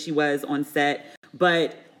way that she was on set,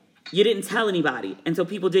 but you didn't tell anybody. And so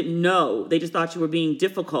people didn't know. They just thought you were being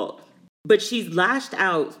difficult. But she's lashed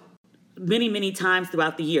out many, many times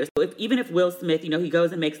throughout the years. So even if Will Smith, he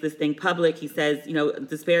goes and makes this thing public, he says,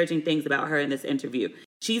 disparaging things about her in this interview.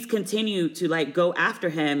 She's continued to go after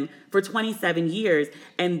him for 27 years.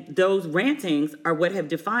 And those rantings are what have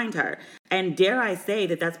defined her. And dare I say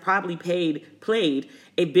that that's probably played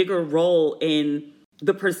a bigger role in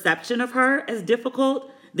the perception of her as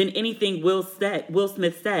difficult than anything Will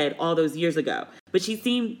Smith said all those years ago. But she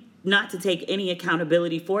seemed not to take any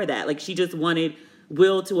accountability for that. She just wanted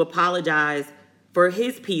Will to apologize for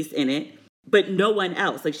his piece in it, but no one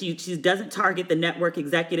else. She doesn't target the network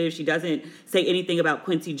executives. She doesn't say anything about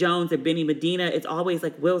Quincy Jones or Benny Medina. It's always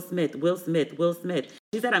Will Smith, Will Smith, Will Smith.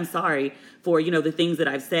 She said, I'm sorry for, the things that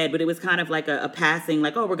I've said, but it was kind of like a passing,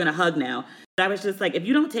 oh, we're going to hug now. But I was just if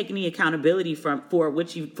you don't take any accountability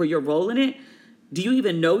for your role in it, do you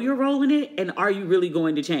even know your role in it? And are you really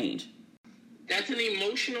going to change? That's an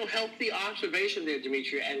emotional, healthy observation there,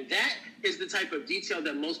 Demetria. And that is the type of detail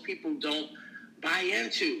that most people don't buy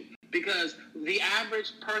into. Because the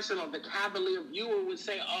average person or the cavalier viewer would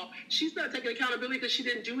say, oh, she's not taking accountability because she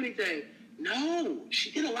didn't do anything. No,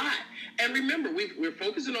 she did a lot. And remember, we're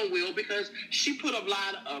focusing on Will because she put a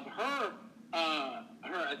lot of her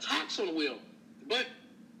attacks on Will. But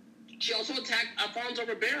she also attacked Alfonso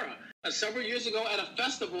Ribeira. Several years ago at a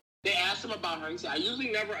festival, they asked him about her. He said, I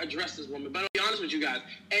usually never address this woman, but I'll be honest with you guys.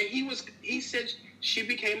 And he said she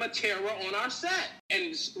became a terror on our set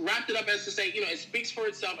and wrapped it up as to say, it speaks for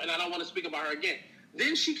itself and I don't want to speak about her again.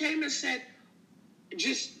 Then she came and said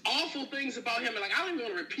just awful things about him. And I don't even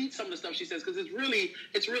want to repeat some of the stuff she says because it's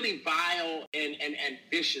really vile and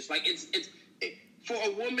vicious. For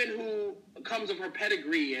a woman who comes of her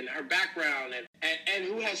pedigree and her background and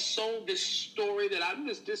who has sold this story that I'm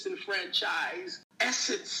this disenfranchised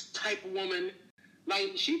essence type woman,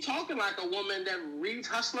 she talking like a woman that reads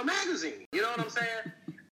Hustler magazine. You know what I'm saying?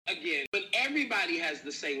 Again, when everybody has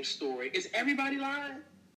the same story, is everybody lying?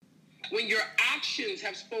 When your actions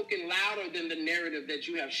have spoken louder than the narrative that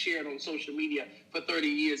you have shared on social media for 30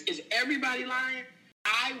 years, is everybody lying?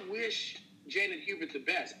 I wish Janet Hubert the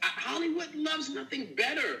best. Hollywood loves nothing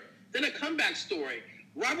better than a comeback story.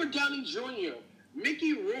 Robert Downey Jr.,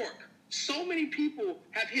 Mickey Rourke, so many people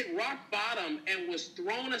have hit rock bottom and was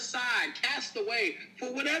thrown aside, cast away for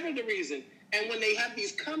whatever the reason. And when they have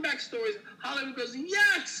these comeback stories, Hollywood goes,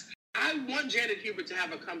 yes, I want Janet Hubert to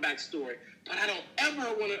have a comeback story, but I don't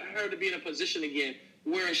ever want her to be in a position again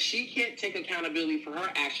where she can't take accountability for her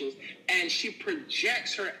actions and she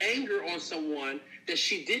projects her anger on someone that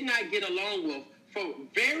she did not get along with for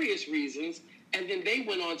various reasons, and then they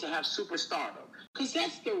went on to have superstardom. Because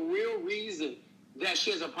that's the real reason that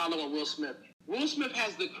she has a problem with Will Smith. Will Smith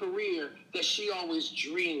has the career that she always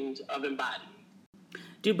dreamed of embodying.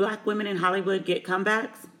 Do Black women in Hollywood get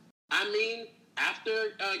comebacks? After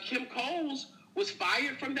Kim Coles was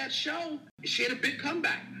fired from that show, she had a big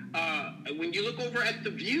comeback. When you look over at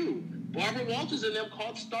The View, Barbara Walters and them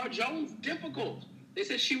called Star Jones difficult. They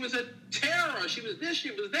said she was a terror. She was this,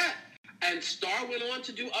 she was that. And Star went on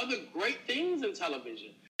to do other great things in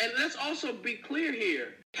television. And let's also be clear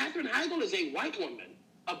here. Katherine Heigl is a white woman,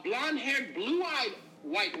 a blonde-haired, blue-eyed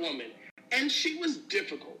white woman. And she was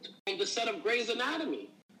difficult on the set of Grey's Anatomy.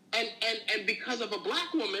 And because of a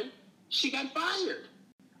black woman, she got fired.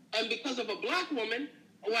 And because of a black woman,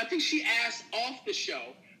 I think she asked off the show.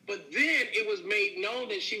 But then it was made known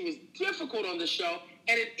that she was difficult on the show,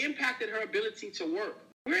 and it impacted her ability to work.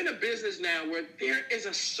 We're in a business now where there is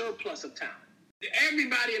a surplus of talent.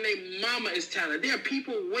 Everybody and their mama is talented. There are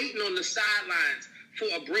people waiting on the sidelines for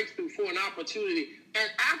a breakthrough, for an opportunity. And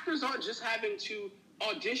actors aren't just having to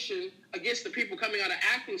audition against the people coming out of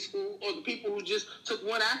acting school or the people who just took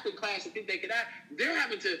one acting class and think they could act. They're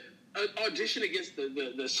having to audition against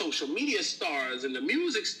the social media stars and the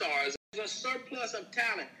music stars. There's a surplus of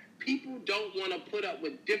talent. People don't want to put up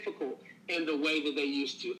with difficult in the way that they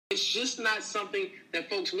used to. It's just not something that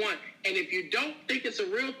folks want. And if you don't think it's a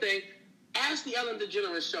real thing, ask the Ellen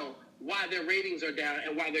DeGeneres show. why their ratings are down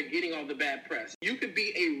and why they're getting all the bad press. You could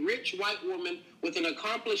be a rich white woman with an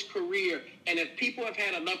accomplished career, and if people have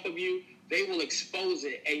had enough of you, they will expose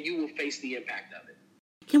it and you will face the impact of it.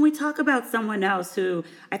 Can we talk about someone else who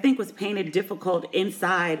I think was painted difficult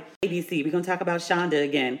inside ABC? We're going to talk about Shonda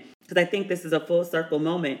again, because I think this is a full circle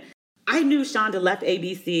moment. I knew Shonda left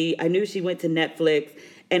ABC. I knew she went to Netflix,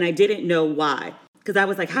 and I didn't know why. Because I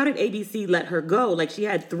was like, how did ABC let her go? Like, she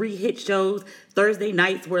had 3 hit shows. Thursday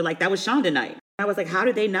nights were like, that was Shonda night. I was like, how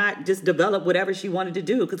did they not just develop whatever she wanted to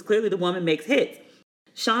do? Because clearly the woman makes hits.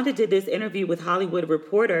 Shonda did this interview with Hollywood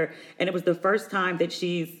Reporter, and it was the first time that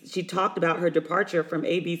she talked about her departure from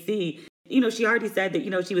ABC. You know, she already said that, you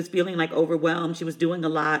know, she was feeling like overwhelmed. She was doing a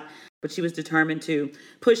lot, but she was determined to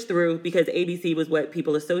push through because ABC was what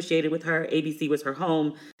people associated with her. ABC was her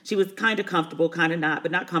home. She was kind of comfortable, kind of not,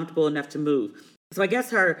 but not comfortable enough to move. So I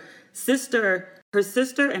guess her sister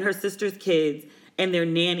and her sister's kids and their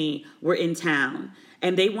nanny were in town,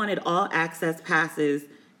 and they wanted all access passes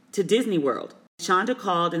to Disney World. Shonda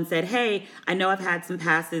called and said, hey, I know I've had some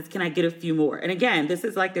passes. Can I get a few more? And again, this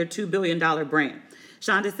is like their $2 billion brand.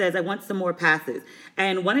 Shonda says, I want some more passes.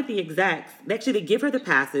 And one of the execs, they give her the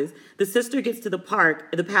passes. The sister gets to the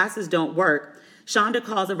park. The passes don't work. Shonda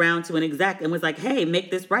calls around to an exec and was like, hey, make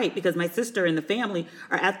this right because my sister and the family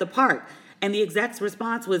are at the park. And the exec's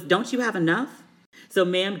response was, don't you have enough? So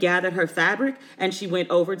ma'am gathered her fabric and she went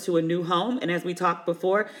over to a new home. And as we talked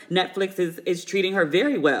before, Netflix is treating her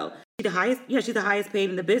very well. She's the highest paid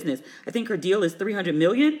in the business. I think her deal is $300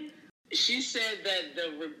 million. She said that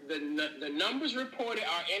the numbers reported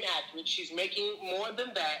are inaccurate. She's making more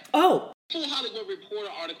than that. Oh. The Hollywood Reporter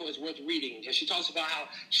article is worth reading. And she talks about how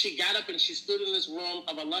she got up and she stood in this room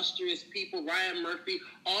of illustrious people, Ryan Murphy,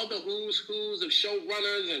 all the who's of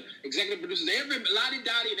showrunners and executive producers, Lottie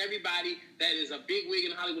Dottie and everybody that is a big wig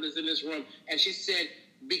in Hollywood is in this room. And she said,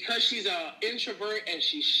 because she's an introvert and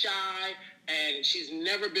she's shy and she's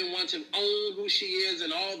never been one to own who she is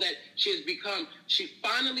and all that she has become, she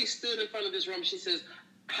finally stood in front of this room. She says,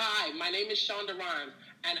 hi, my name is Shonda Rhimes,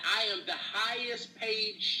 and I am the highest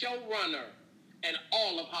paid showrunner in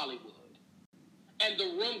all of Hollywood. And the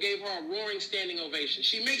room gave her a roaring standing ovation.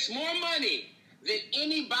 She makes more money than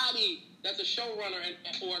anybody that's a showrunner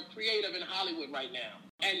or a creative in Hollywood right now.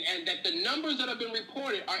 And that the numbers that have been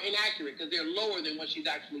reported are inaccurate because they're lower than what she's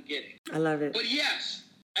actually getting. I love it. But yes,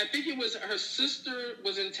 I think it was her sister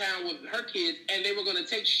was in town with her kids, and they were going to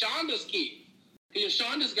take Shonda's kids. Because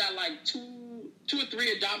Shonda's got like two or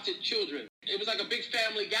three adopted children. It was like a big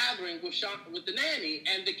family gathering with the nanny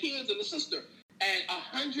and the kids and the sister. And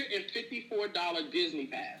 $154 Disney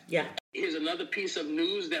pass. Yeah. Here's another piece of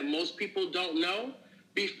news that most people don't know.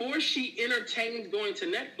 Before she entertained going to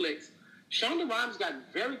Netflix, Shonda Rhimes got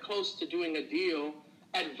very close to doing a deal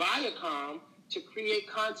at Viacom to create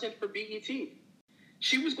content for BET.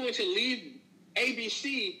 She was going to leave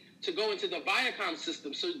ABC to go into the Viacom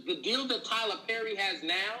system. So the deal that Tyler Perry has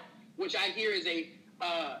now, which I hear is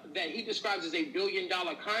that he describes as $1 billion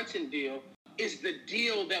content deal, is the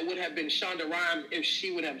deal that would have been Shonda Rhimes if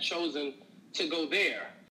she would have chosen to go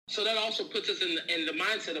there. So that also puts us in the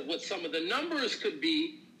mindset of what some of the numbers could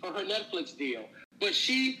be for her Netflix deal. But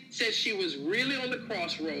she said she was really on the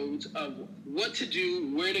crossroads of what to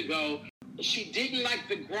do, where to go. She didn't like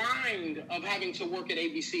the grind of having to work at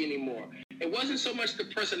ABC anymore. It wasn't so much the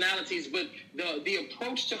personalities, but the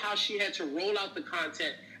approach to how she had to roll out the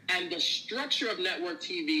content and the structure of network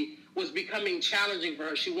TV was becoming challenging for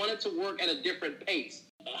her. She wanted to work at a different pace.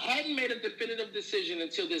 Hadn't made a definitive decision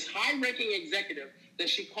until this high-ranking executive that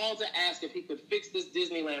she called to ask if he could fix this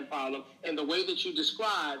Disneyland problem in the way that you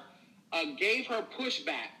described, gave her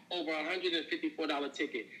pushback over a $154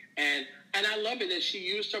 ticket. And I love it that she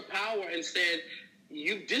used her power and said,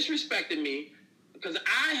 you've disrespected me because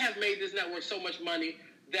I have made this network so much money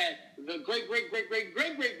that the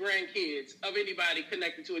great-great-great-great-great-great-grandkids of anybody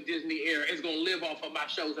connected to a Disney era is going to live off of my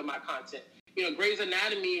shows and my content. You know, Grey's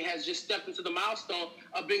Anatomy has just stepped into the milestone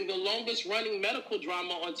of being the longest-running medical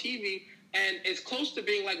drama on TV, and it's close to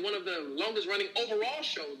being like one of the longest-running overall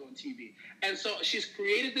shows on TV. And so she's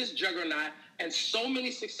created this juggernaut and so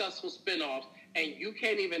many successful spinoffs, and you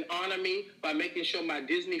can't even honor me by making sure my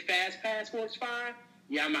Disney Fast Pass works fine?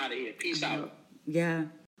 Yeah, I'm out of here. Peace out. Yeah.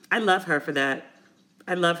 I love her for that.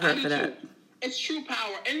 I love her for that. It's true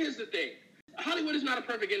power. And here's the thing. Hollywood is not a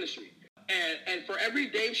perfect industry. And for every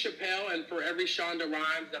Dave Chappelle and for every Shonda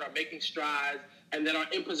Rhimes that are making strides and that are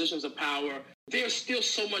in positions of power, there's still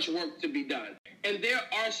so much work to be done. And there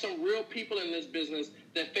are some real people in this business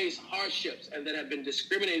that face hardships and that have been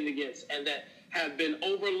discriminated against and that have been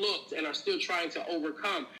overlooked and are still trying to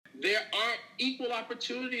overcome. There aren't equal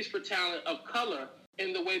opportunities for talent of color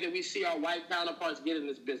in the way that we see our white counterparts get in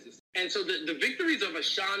this business. And so the victories of a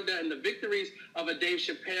Shonda and the victories of a Dave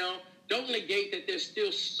Chappelle don't negate that there's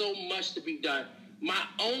still so much to be done. My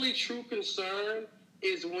only true concern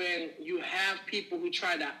is when you have people who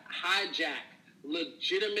try to hijack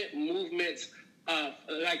legitimate movements,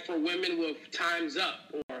 like for women with Time's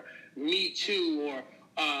Up or Me Too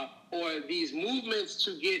or these movements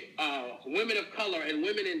to get women of color and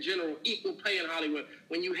women in general equal pay in Hollywood.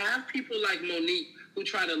 When you have people like Monique who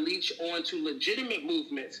try to leech onto legitimate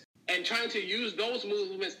movements and trying to use those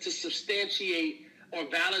movements to substantiate or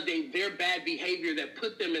validate their bad behavior that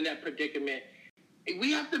put them in that predicament,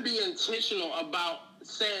 we have to be intentional about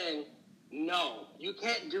saying, no, you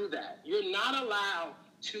can't do that. You're not allowed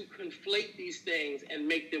to conflate these things and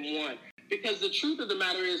make them one. Because the truth of the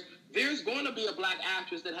matter is, there's going to be a black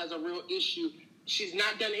actress that has a real issue. She's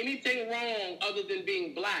not done anything wrong other than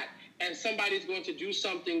being black, and somebody's going to do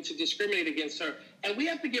something to discriminate against her. And we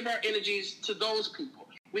have to give our energies to those people.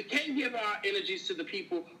 We can't give our energies to the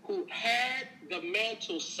people who had the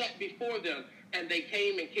mantle set before them, and they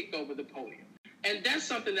came and kicked over the podium. And that's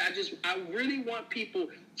something that I really want people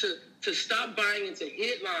to stop buying into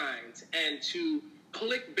headlines and to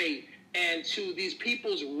clickbait and to these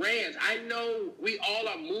people's rants. I know we all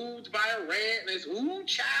are moved by a rant. There's, ooh,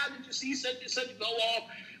 child, did you see such and such go off?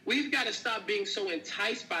 We've got to stop being so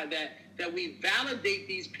enticed by that we validate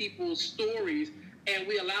these people's stories and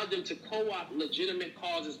we allow them to co-opt legitimate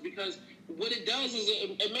causes, because what it does is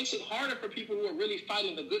it makes it harder for people who are really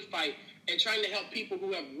fighting the good fight and trying to help people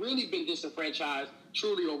who have really been disenfranchised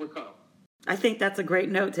truly overcome. I think that's a great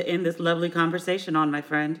note to end this lovely conversation on, my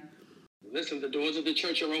friend. Listen, the doors of the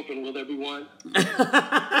church are open. Will there be one? Because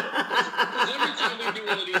every time we do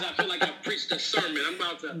one of these, I feel like I've preached a sermon. I'm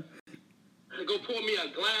about to go pour me a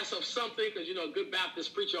glass of something, because, you know, a good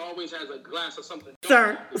Baptist preacher always has a glass of something.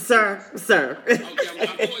 Sir. Okay,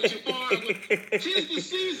 I'm going too far. 'Tis the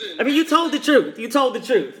season. I mean, you told the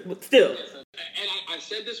truth, but still. Yes, and I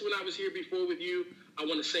said this when I was here before with you. I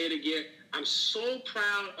want to say it again. I'm so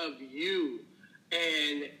proud of you,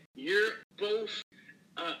 and you're both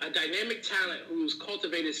a dynamic talent who's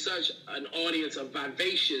cultivated such an audience of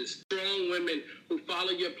vivacious, strong women who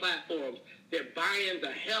follow your platforms. They're buying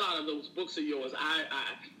the hell out of those books of yours.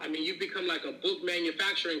 I mean, you've become like a book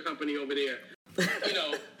manufacturing company over there. You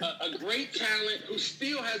know, a great talent who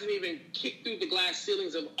still hasn't even kicked through the glass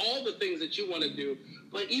ceilings of all the things that you want to do.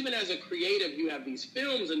 But even as a creative, you have these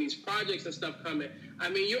films and these projects and stuff coming. I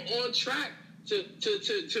mean, you're on track to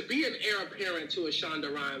be an heir apparent to a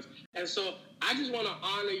Shonda Rhimes. And so I just want to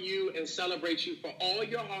honor you and celebrate you for all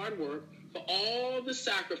your hard work, for all the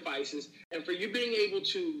sacrifices, and for you being able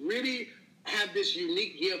to really have this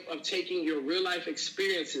unique gift of taking your real life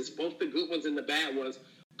experiences, both the good ones and the bad ones,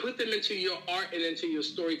 put them into your art and into your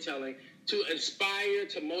storytelling to inspire,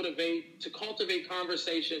 to motivate, to cultivate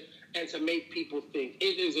conversation, and to make people think.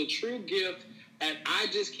 It is a true gift, and I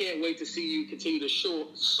just can't wait to see you continue to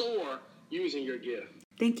soar using your gift.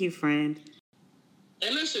 Thank you, friend.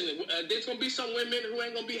 And listen, there's going to be some women who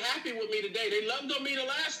ain't going to be happy with me today. They loved on me the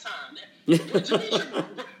last time. Demetria,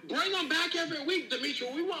 bring them back every week,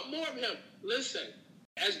 Demetria. We want more of him. Listen,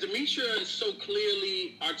 as Demetria so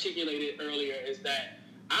clearly articulated earlier, is that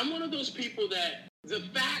I'm one of those people that the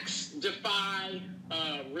facts defy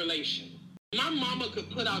relation. My mama could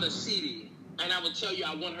put out a CD, and I would tell you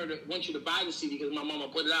I want you to buy the CD because my mama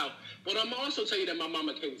put it out. But I'm also tell you that my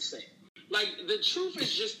mama can't sing. Like, the truth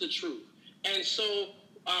is just the truth. And so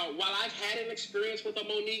while I've had an experience with a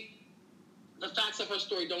Monique, the facts of her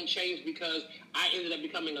story don't change because I ended up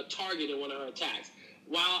becoming a target in one of her attacks.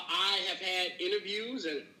 While I have had interviews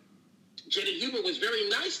and Janet Hubert was very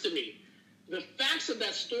nice to me, the facts of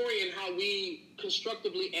that story and how we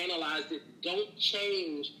constructively analyzed it don't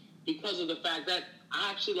change because of the fact that I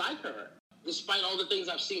actually like her, despite all the things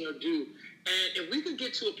I've seen her do. And if we could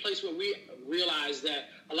get to a place where we realize that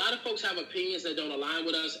a lot of folks have opinions that don't align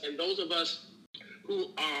with us, and those of us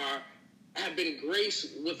who have been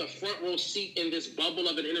graced with a front row seat in this bubble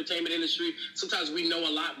of an entertainment industry, sometimes we know a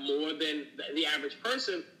lot more than the average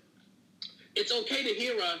person. It's okay to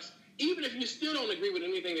hear us, even if you still don't agree with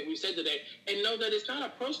anything that we said today, and know that it's not a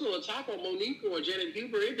personal attack on Monique or Janet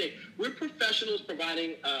Hubert or anything. We're professionals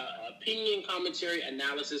providing opinion, commentary,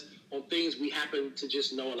 analysis on things we happen to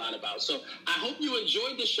just know a lot about. So I hope you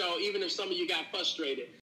enjoyed the show, even if some of you got frustrated.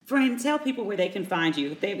 Friend, tell people where they can find you.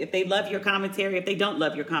 If they love your commentary, if they don't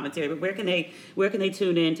love your commentary, but where can they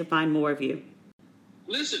tune in to find more of you?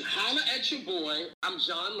 Listen, holla at your boy. I'm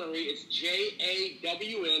John Murray. It's JAWNMURRAY.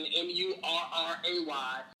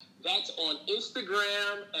 That's on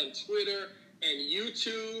Instagram and Twitter and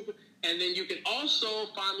YouTube And then you can also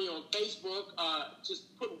find me on Facebook.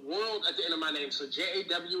 Just put World at the end of my name. So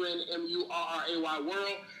JAWNMURRAY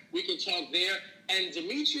World. We can talk there. And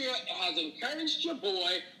Demetria has encouraged your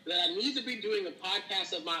boy that I need to be doing a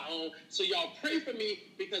podcast of my own. So y'all pray for me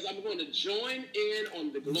because I'm going to join in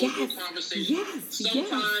on the global conversation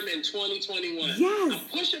sometime in 2021. Yes. I'm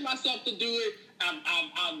pushing myself to do it.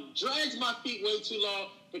 I've dragged my feet way too long,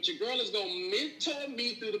 but your girl is going to mentor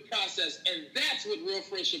me through the process, and that's what real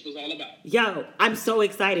friendship is all about. Yo, I'm so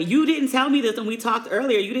excited. You didn't tell me this when we talked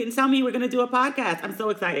earlier. You didn't tell me you were going to do a podcast. I'm so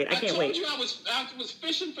excited. I can't wait. I told you I was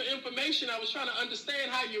fishing for information. I was trying to understand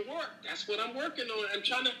how you work. That's what I'm working on. I'm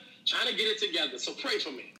trying to get it together, so pray for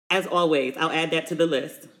me. As always, I'll add that to the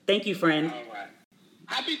list. Thank you, friend. All right.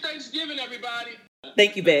 Happy Thanksgiving, everybody.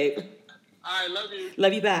 Thank you, babe. All right, love you.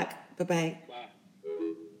 Love you back. Bye-bye. Bye.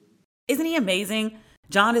 Isn't he amazing?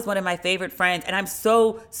 John is one of my favorite friends, and I'm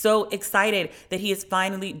so excited that he is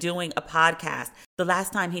finally doing a podcast. The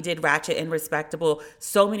last time he did Ratchet and Respectable,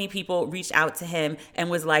 so many people reached out to him and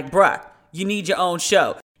was like, bruh, you need your own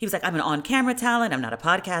show. He was like, I'm an on-camera talent. I'm not a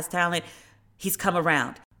podcast talent. He's come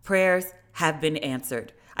around. Prayers have been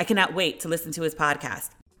answered. I cannot wait to listen to his podcast.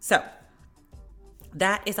 So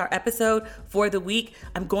that is our episode for the week.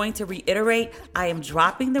 I'm going to reiterate, I am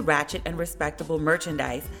dropping the Ratchet and Respectable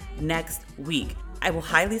merchandise next week. I will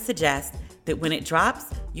highly suggest that when it drops,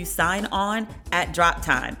 you sign on at drop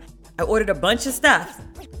time. I ordered a bunch of stuff,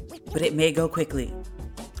 but it may go quickly.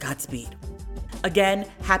 Godspeed. Again,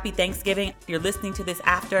 happy Thanksgiving. If you're listening to this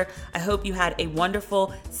after, I hope you had a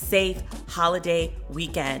wonderful, safe holiday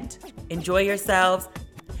weekend. Enjoy yourselves,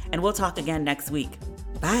 and we'll talk again next week.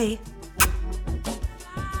 Bye.